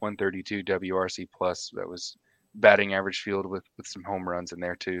 132 WRC plus that was batting average field with some home runs in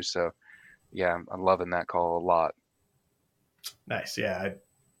there too. So yeah, I'm loving that call a lot. Nice. Yeah.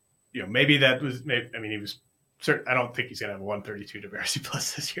 Maybe that was, he was certain. I don't think he's going to have a 132 WRC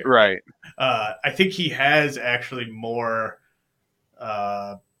plus this year. Right. I think he has actually more,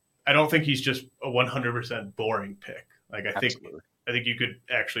 I don't think he's just a 100% boring pick. Like I think you could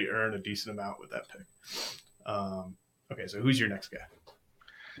actually earn a decent amount with that pick. Okay, so who's your next guy?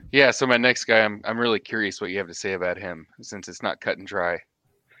 Yeah, so my next guy, I'm really curious what you have to say about him since it's not cut and dry.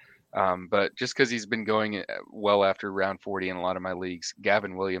 But just because he's been going well after round 40 in a lot of my leagues,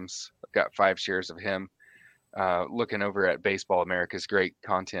 Gavin Williams, I've got 5 shares of him. Looking over at Baseball America's great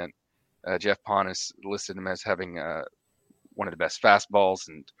content, Jeff Ponus listed him as having one of the best fastballs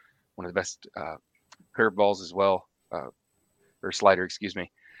and one of the best curveballs as well, or slider, excuse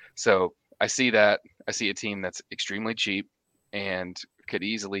me. So I see that. I see a team that's extremely cheap and could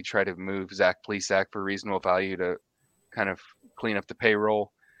easily try to move Zach Plesac for reasonable value to kind of clean up the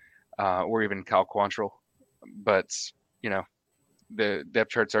payroll, or even Cal Quantrill. But, the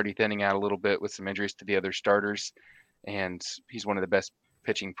depth chart's already thinning out a little bit with some injuries to the other starters, and he's one of the best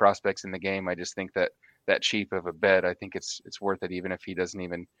pitching prospects in the game. I just think that cheap of a bet, I think it's worth it. Even if he doesn't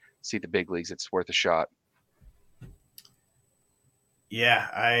even see the big leagues, it's worth a shot. Yeah,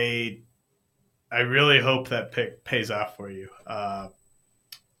 I really hope that pick pays off for you. I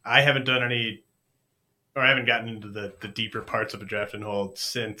haven't done any, or I haven't gotten into the deeper parts of a draft and hold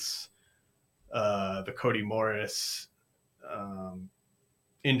since the Cody Morris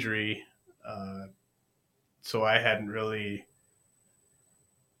injury. So I hadn't really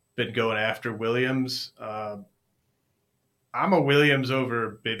been going after Williams. I'm a Williams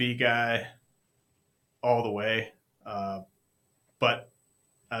over Bibby guy all the way. But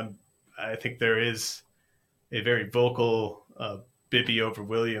I think there is a very vocal Bibby over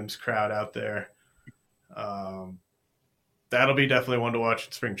Williams crowd out there. That'll be definitely one to watch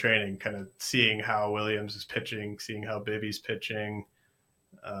in spring training, kind of seeing how Williams is pitching, seeing how Bibby's pitching.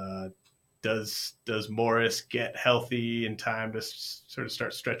 Does Morris get healthy in time to sort of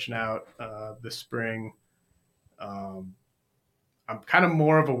start stretching out this spring? I'm kind of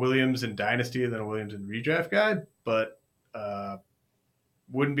more of a Williams in Dynasty than a Williams in redraft guy, but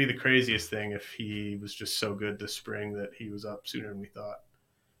wouldn't be the craziest thing if he was just so good this spring that he was up sooner than we thought.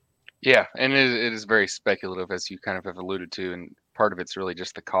 Yeah, and it is very speculative, as you kind of have alluded to, and part of it's really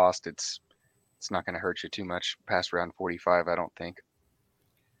just the cost. It's not going to hurt you too much past round 45, I don't think.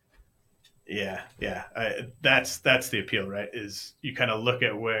 Yeah. That's the appeal, right? Is you kind of look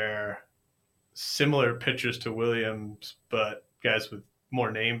at where similar pitchers to Williams, but guys with more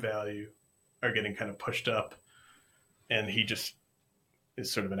name value are getting kind of pushed up, and he just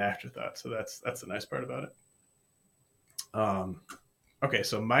is sort of an afterthought. So that's the nice part about it. Okay,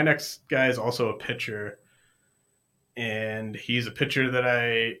 so my next guy is also a pitcher, and he's a pitcher that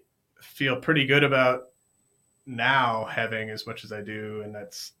I feel pretty good about now having as much as I do, and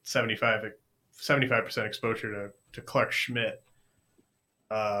that's 75% exposure to Clark Schmidt.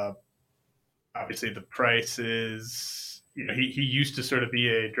 Obviously, the price is, he used to sort of be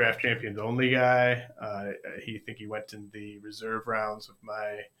a draft champions only guy. I think he went in the reserve rounds of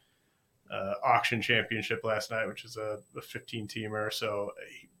my auction championship last night, which is a 15-teamer. So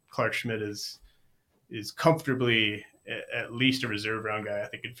Clark Schmidt is comfortably at least a reserve round guy, I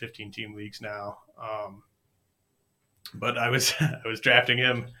think, in 15-team leagues now. But I was drafting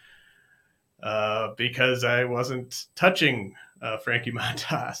him because I wasn't touching Frankie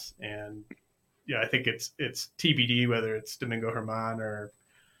Montas, and I think it's TBD whether it's Domingo Germán or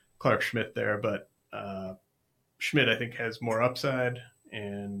Clark Schmidt there. But Schmidt, I think, has more upside,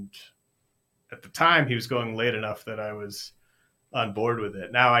 and at the time he was going late enough that I was on board with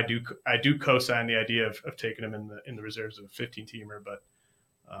it. Now I do co-sign the idea of taking him in the reserves of a 15-teamer, but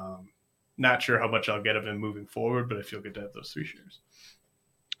not sure how much I'll get of him moving forward, but I feel good to have those 3 shares.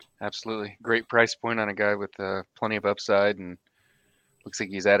 Absolutely. Great price point on a guy with plenty of upside, and looks like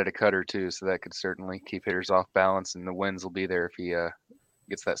he's added a cutter too, so that could certainly keep hitters off balance, and the wins will be there if he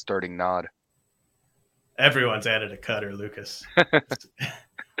gets that starting nod. Everyone's added a cutter, Lucas.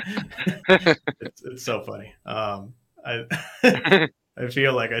 It's so funny. I I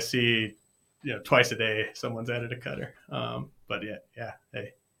feel like I see, twice a day someone's added a cutter. But yeah.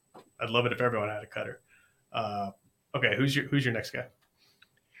 Hey, I'd love it if everyone had a cutter. Okay, who's your next guy?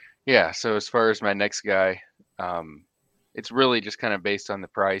 Yeah. So as far as my next guy, it's really just kind of based on the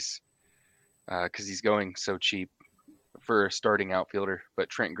price because he's going so cheap for a starting outfielder. But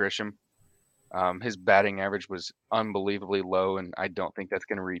Trent Grisham, his batting average was unbelievably low, and I don't think that's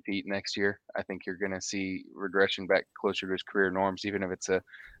going to repeat next year. I think you're going to see regression back closer to his career norms, even if it's a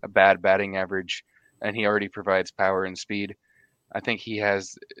bad batting average, and he already provides power and speed. I think he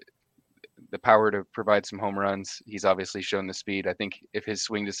has the power to provide some home runs. He's obviously shown the speed. I think if his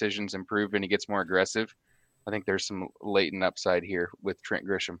swing decisions improve and he gets more aggressive, I think there's some latent upside here with Trent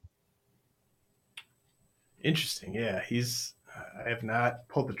Grisham. Interesting. Yeah, I have not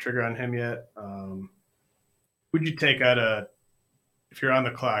pulled the trigger on him yet. Would you take if you're on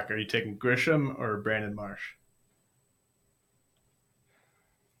the clock, are you taking Grisham or Brandon Marsh?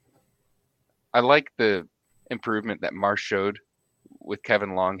 I like the improvement that Marsh showed with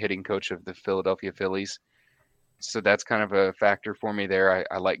Kevin Long, hitting coach of the Philadelphia Phillies. So that's kind of a factor for me there.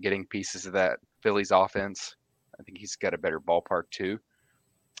 I like getting pieces of that Phillies offense. I think he's got a better ballpark too.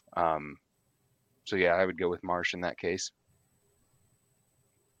 So yeah, I would go with Marsh in that case.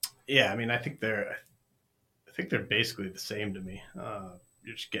 Yeah, I mean, I think they're basically the same to me.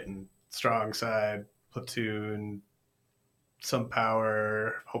 You're just getting strong side, platoon, some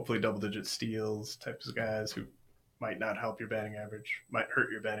power, hopefully double-digit steals types of guys who might not help your batting average, might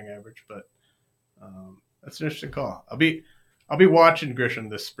hurt your batting average, but that's an interesting call. I'll be watching Grisham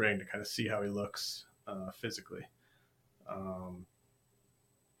this spring to kind of see how he looks physically.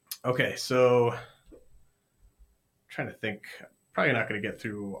 Okay, so I'm trying to think. Probably not going to get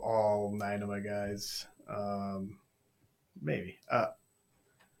through all 9 of my guys. Maybe.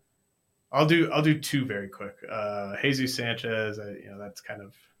 I'll do 2 very quick. Jesus Sanchez, that's kind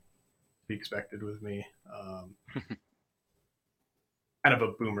of to be expected with me. Kind of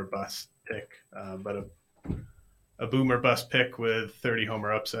a boomer bust pick, but a boomer bust pick with 30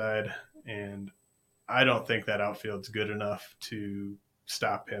 homer upside, and I don't think that outfield's good enough to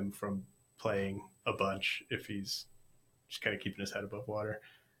stop him from playing a bunch if he's just kind of keeping his head above water.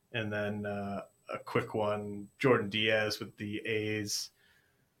 And then a quick one, Jordan Diaz with the A's.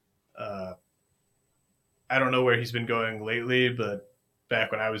 I don't know where he's been going lately, but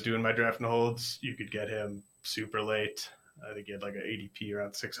back when I was doing my draft and holds, you could get him super late. I think he had like an ADP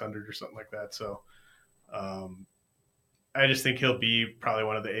around 600 or something like that. So I just think he'll be probably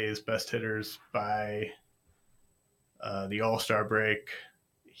one of the A's best hitters by the All-Star break.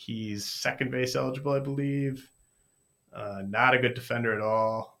 He's second base eligible, I believe. Not a good defender at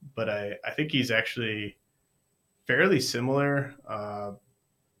all, but I think he's actually fairly similar.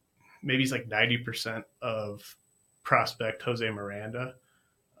 Maybe he's like 90% of prospect Jose Miranda.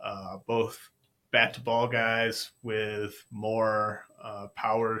 Both bat to ball guys with more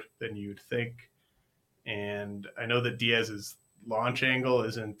power than you'd think. And I know that Diaz's launch angle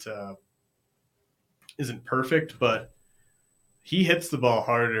isn't perfect, but he hits the ball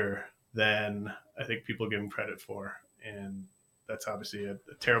harder than I think people give him credit for. And that's obviously a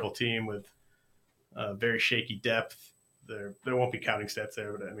terrible team with very shaky depth. There won't be counting stats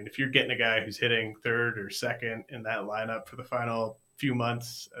there, but I mean, if you're getting a guy who's hitting third or second in that lineup for the final few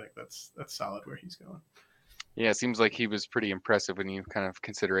months, I think that's solid where he's going. Yeah, it seems like he was pretty impressive when you kind of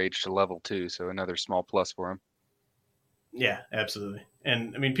consider age to level too. So another small plus for him. Yeah, absolutely.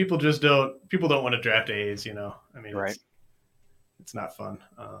 And I mean, people don't want to draft A's, I mean, right. It's not fun.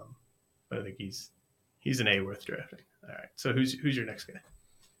 But I think he's an A worth drafting. All right. So who's your next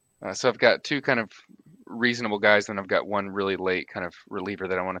guy? So I've got 2 kind of reasonable guys, then I've got one really late kind of reliever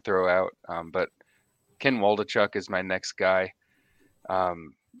that I want to throw out. But Ken Waldichuk is my next guy.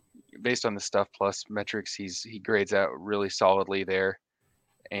 Based on the Stuff Plus metrics, he grades out really solidly there,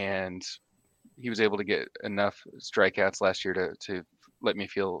 and he was able to get enough strikeouts last year to let me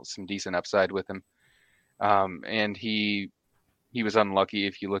feel some decent upside with him. And he was unlucky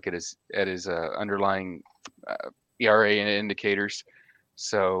if you look at his underlying ERA indicators.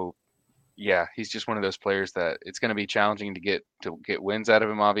 So yeah, he's just one of those players that it's going to be challenging to get wins out of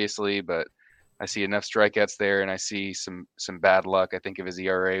him, obviously, but I see enough strikeouts there, and I see some bad luck. I think if his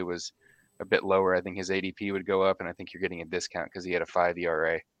ERA was a bit lower, I think his ADP would go up, and I think you're getting a discount because he had a 5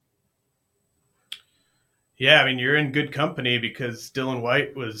 ERA. Yeah, I mean, you're in good company because Dylan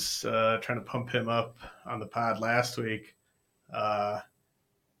White was trying to pump him up on the pod last week. I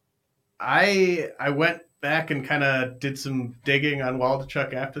went back and kind of did some digging on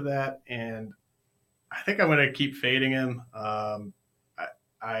Waldichuk after that, and I think I'm going to keep fading him.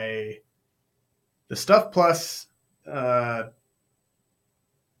 The Stuff Plus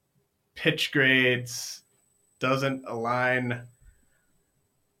pitch grades doesn't align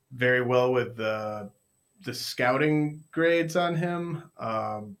very well with the scouting grades on him.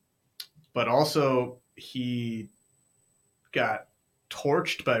 But also he got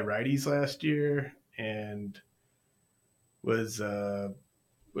torched by righties last year and was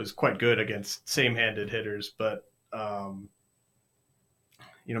quite good against same-handed hitters. But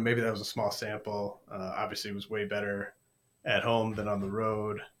maybe that was a small sample. Obviously, it was way better at home than on the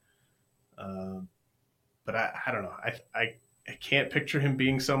road. But I don't know. I can't picture him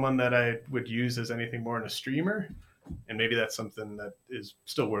being someone that I would use as anything more in a streamer. And maybe that's something that is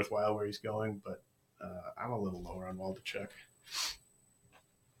still worthwhile where he's going. But I'm a little lower on Waldachuk.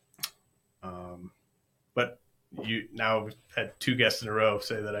 But you now had two guests in a row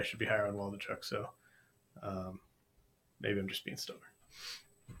say that I should be higher on Waldachuk. So maybe I'm just being stubborn.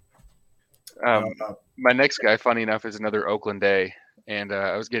 My next guy, funny enough, is another Oakland A, and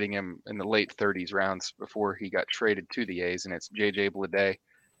I was getting him in the late 30s rounds before he got traded to the A's, and it's JJ Bleday.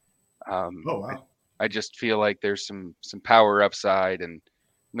 Oh wow! I just feel like there's some power upside, and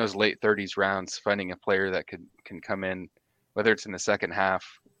in those late 30s rounds, finding a player that can come in, whether it's in the second half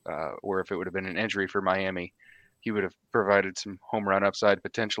or if it would have been an injury for Miami, he would have provided some home run upside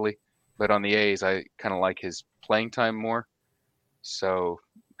potentially. But on the A's, I kind of like his playing time more. So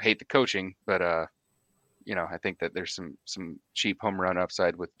hate the coaching, but I think that there's some cheap home run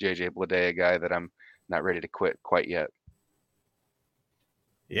upside with JJ Bleday, a guy that I'm not ready to quit quite yet.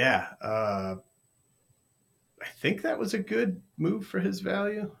 Yeah, I think that was a good move for his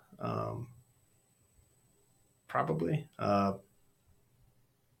value. Probably, but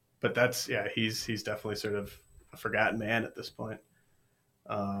he's definitely sort of a forgotten man at this point.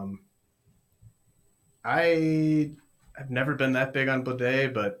 I've never been that big on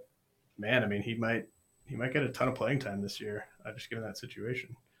Bleday, but man, I mean, he might get a ton of playing time this year, just given that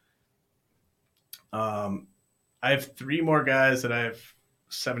situation. I have three more guys that I have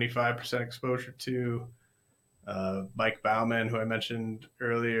 75% exposure to. Mike Bauman, who I mentioned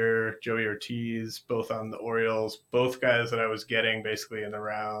earlier, Joey Ortiz, both on the Orioles, both guys that I was getting basically in the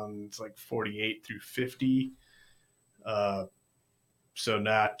rounds like 48 through 50. So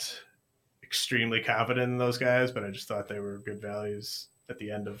not extremely confident in those guys, but I just thought they were good values at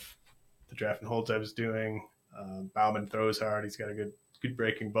the end of the draft and holds I was doing. Bauman throws hard. He's got a good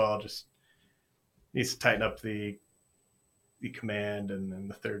breaking ball. Just needs to tighten up the command and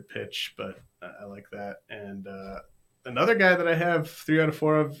the third pitch, but I like that. And another guy that I have 3 out of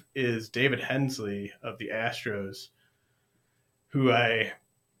 4 of is David Hensley of the Astros, who I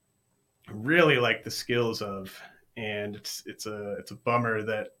really like the skills of. And it's a bummer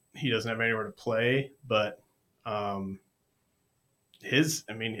that he doesn't have anywhere to play, but it's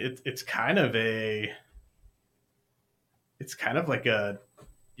kind of like a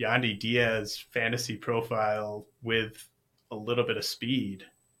Yandy Diaz fantasy profile with a little bit of speed,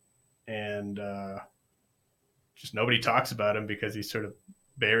 and just nobody talks about him because he's sort of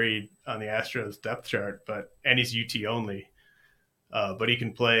buried on the Astros depth chart, and he's UT only, but he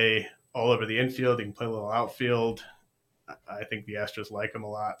can play all over the infield. He can play a little outfield. I think the Astros like him a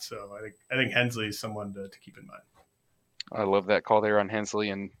lot, so I think Hensley is someone to keep in mind. I love that call there on Hensley,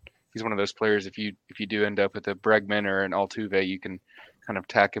 and he's one of those players. If you do end up with a Bregman or an Altuve, you can kind of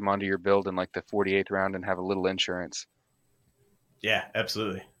tack him onto your build in like the 48th round and have a little insurance. Yeah,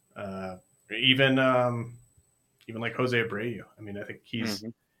 absolutely. Even like Jose Abreu. I mean, I think he's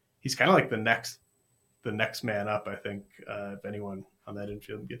kind of like the next man up. I think if anyone on that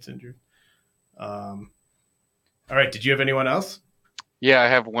infield gets injured. All right. Did you have anyone else? Yeah, I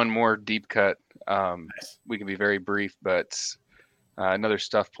have one more deep cut. Nice. We can be very brief, but another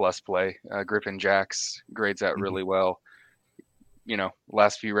stuff plus play. Griffin Jacks grades out really well.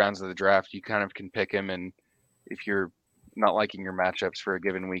 Last few rounds of the draft, you kind of can pick him, and if you're not liking your matchups for a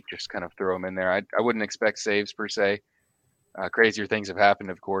given week, just kind of throw him in there. I wouldn't expect saves per se. Crazier things have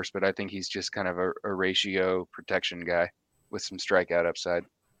happened, of course, but I think he's just kind of a ratio protection guy with some strikeout upside.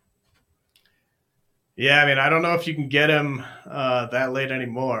 Yeah, I mean, I don't know if you can get him that late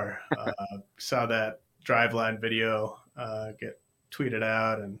anymore. Saw that Driveline video get tweeted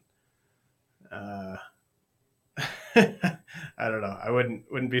out, and I don't know. I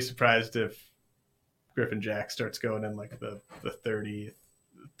wouldn't be surprised if Griffin Jack starts going in like the 30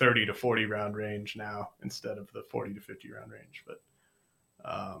 to 40 round range now instead of the 40 to 50 round range. But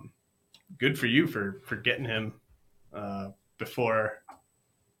good for you for getting him before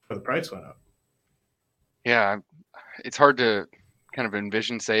the price went up. Yeah, it's hard to kind of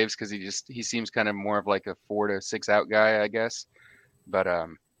envision saves because he seems kind of more of like a 4 to 6 out guy, I guess. But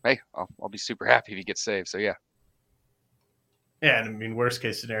hey, I'll be super happy if he gets saved. So yeah. Yeah, and I mean, worst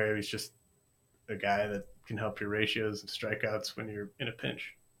case scenario, he's just a guy that can help your ratios and strikeouts when you're in a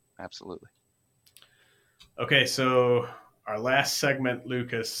pinch. Absolutely. Okay, so our last segment,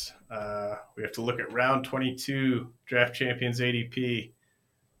 Lucas, we have to look at round 22 draft champions ADP.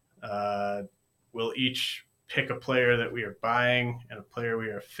 We'll each pick a player that we are buying and a player we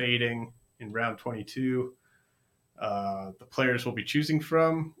are fading in round 22. The players we'll be choosing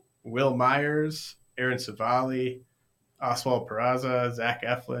from: Will Myers, Aaron Savali, Oswald Peraza, Zach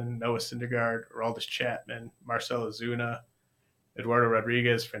Eflin, Noah Syndergaard, Aroldis Chapman, Marcell Ozuna, Eduardo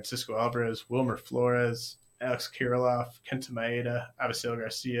Rodriguez, Francisco Alvarez, Wilmer Flores, Alex Kirilloff, Kenta Maeda, Avisail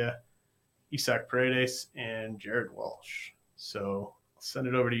Garcia, Isaac Paredes, and Jared Walsh. So I'll send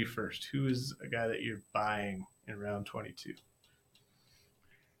it over to you first. Who is a guy that you're buying in round 22?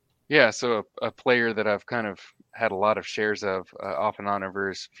 Yeah, so a player that I've kind of had a lot of shares of off and on over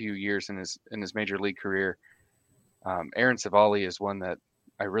his few years in his major league career. Aaron Savali is one that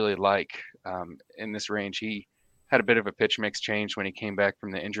I really like in this range. He had a bit of a pitch mix change when he came back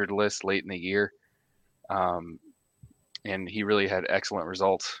from the injured list late in the year. And he really had excellent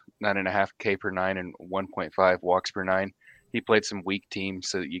results, 9.5 K per nine and 1.5 walks per nine. He played some weak teams,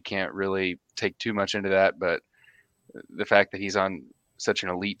 so you can't really take too much into that. But the fact that he's on such an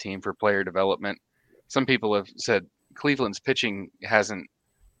elite team for player development, some people have said Cleveland's pitching hasn't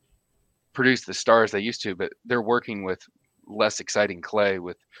produced the stars they used to, but they're working with less exciting clay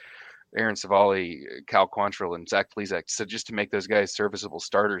with Aaron Savali, Cal Quantrill, and Zach Plesac. So just to make those guys serviceable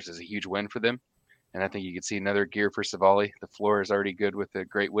starters is a huge win for them. And I think you could see another gear for Savali. The floor is already good with a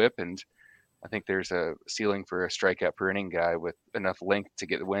great whip, and I think there's a ceiling for a strikeout per inning guy with enough length to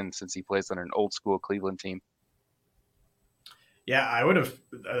get the win since he plays on an old school Cleveland team. Yeah, I would have.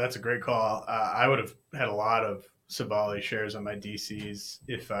 That's a great call. I would have had a lot of Savali shares on my DCs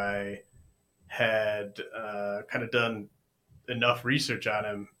if I had kind of done enough research on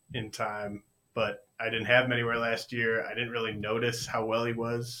him in time, but I didn't have him anywhere last year. I didn't really notice how well he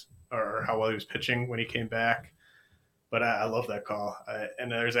was or how well he was pitching when he came back. But I love that call.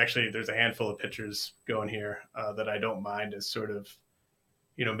 And there's a handful of pitchers going here that I don't mind as sort of,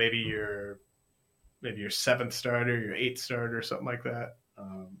 maybe your seventh starter, your eighth starter, something like that.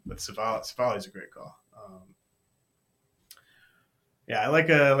 But Savali's a great call. Yeah, I like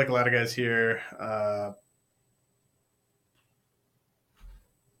a lot of guys here.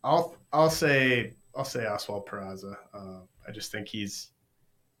 I'll say Oswald Peraza. I just think he's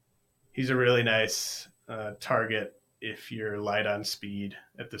a really nice target if you're light on speed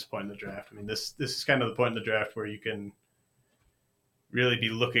at this point in the draft. I mean, this is kind of the point in the draft where you can really be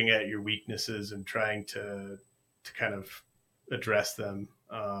looking at your weaknesses and trying to kind of address them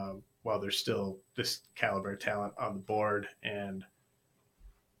while there's still this caliber talent on the board. And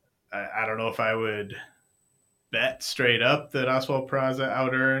I don't know if I would bet straight up that Oswald Peraza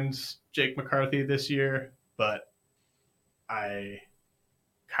out-earns Jake McCarthy this year, but I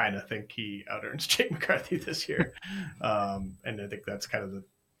kind of think he out-earns Jake McCarthy this year. And I think that's kind of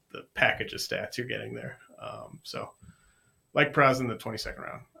the package of stats you're getting there. So like Peraza in the 22nd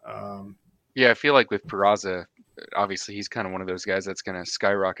round. Yeah, I feel like with Peraza, obviously he's kind of one of those guys that's going to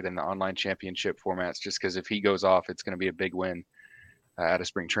skyrocket in the online championship formats just because if he goes off, it's going to be a big win out of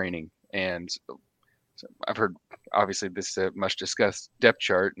spring training. And so I've heard, obviously, this much discussed depth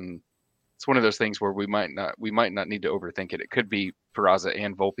chart, and it's one of those things where we might not need to overthink it. It could be Peraza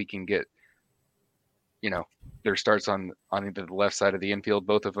and Volpe can get, their starts on either the left side of the infield,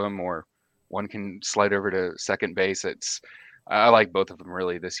 both of them, or one can slide over to second base. I like both of them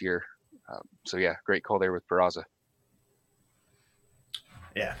really this year. So yeah, great call there with Peraza.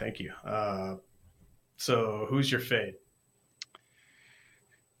 Yeah, thank you. So who's your fade?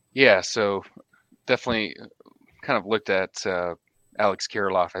 Yeah, so definitely kind of looked at Alex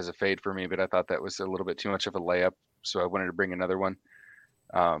Kirilloff as a fade for me, but I thought that was a little bit too much of a layup, so I wanted to bring another one.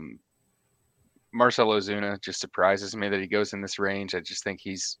 Marcell Ozuna just surprises me that he goes in this range. I just think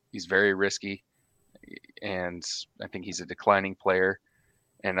he's very risky, and I think he's a declining player.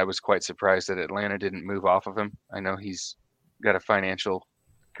 And I was quite surprised that Atlanta didn't move off of him. I know he's got they've a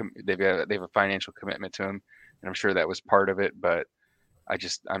financial commitment to him, and I'm sure that was part of it. But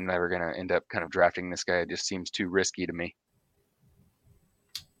I'm never going to end up kind of drafting this guy. It just seems too risky to me.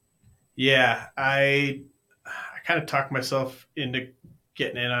 Yeah, I kind of talked myself into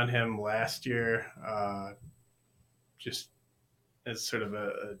getting in on him last year, just as sort of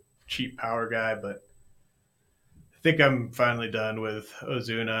a cheap power guy, but I think I'm finally done with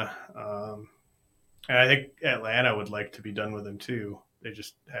Ozuna. And I think Atlanta would like to be done with him too. They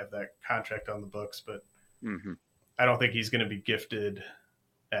just have that contract on the books, but I don't think he's going to be gifted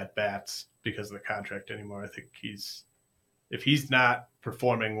at bats because of the contract anymore. I think he's if he's not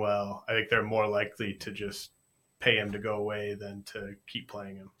performing well, I think they're more likely to just pay him to go away than to keep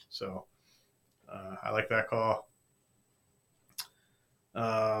playing him. So I like that call.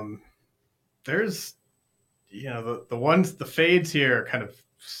 There's, the fades here are kind of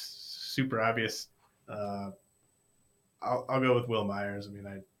super obvious. I'll go with Will Myers. I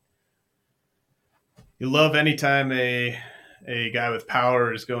mean, you love anytime a guy with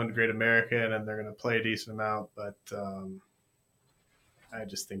power is going to Great American and they're going to play a decent amount, but I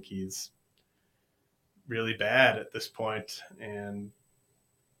just think he's really bad at this point. And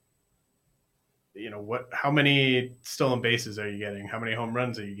how many stolen bases are you getting? How many home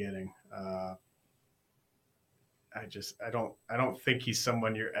runs are you getting? I don't think he's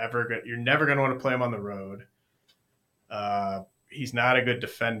someone you're never going to want to play him on the road. He's not a good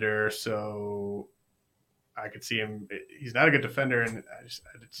defender, so I could see him. He's not a good defender, and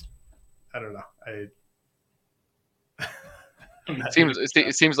I don't know.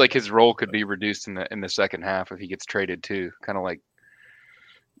 It seems like his role could be reduced in the second half if he gets traded too. Kind of like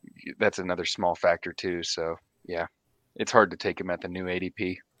that's another small factor too. So yeah, it's hard to take him at the new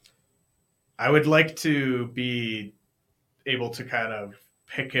ADP. I would like to be able to kind of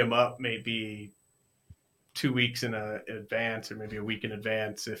pick him up maybe 2 weeks in advance, or maybe a week in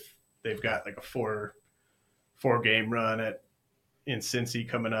advance if they've got like a four game run in Cincy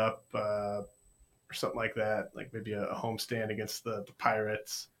coming up, or something like that, like maybe a homestand against the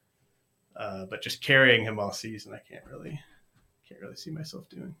Pirates. But just carrying him all season, I can't really see myself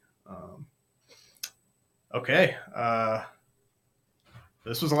doing. Okay.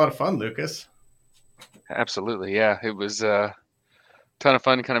 This was a lot of fun, Lucas. Absolutely. Yeah. It was a ton of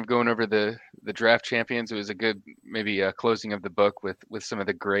fun kind of going over the draft champions. It was a good, maybe closing of the book with some of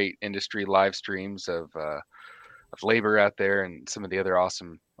the great industry live streams of labor out there and some of the other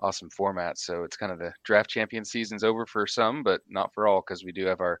awesome formats. So it's kind of the draft champion season's over for some, but not for all, because we do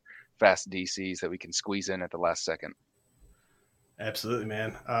have our fast DCs that we can squeeze in at the last second. Absolutely,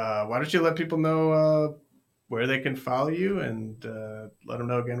 man. Why don't you let people know where they can follow you, and let them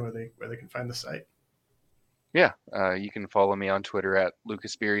know again where they can find the site. Yeah, you can follow me on Twitter at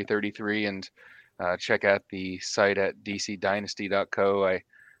LucasBiery33 and check out the site at dcdynasty.co. I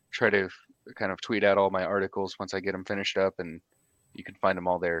try to kind of tweet out all my articles once I get them finished up, and you can find them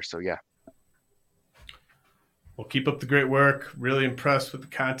all there. So yeah. Well, keep up the great work. Really impressed with the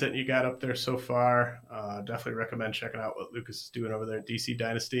content you got up there so far. Definitely recommend checking out what Lucas is doing over there at DC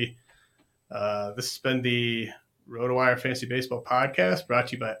Dynasty. This has been the RotoWire Fantasy Baseball Podcast, brought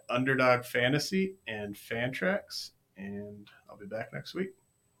to you by Underdog Fantasy and Fantrax. And I'll be back next week.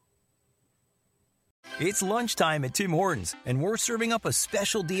 It's lunchtime at Tim Hortons, and we're serving up a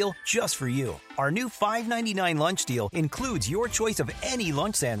special deal just for you. Our new $5.99 lunch deal includes your choice of any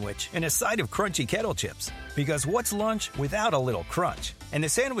lunch sandwich and a side of crunchy kettle chips. Because what's lunch without a little crunch? And the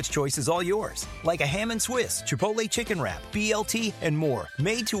sandwich choice is all yours, like a ham and Swiss, Chipotle chicken wrap, BLT, and more,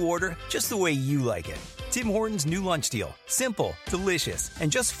 made to order just the way you like it. Tim Hortons' new lunch deal. Simple, delicious,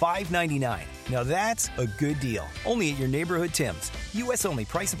 and just $5.99. Now that's a good deal. Only at your neighborhood Tim's. U.S. only.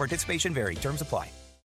 Price and participation vary. Terms apply.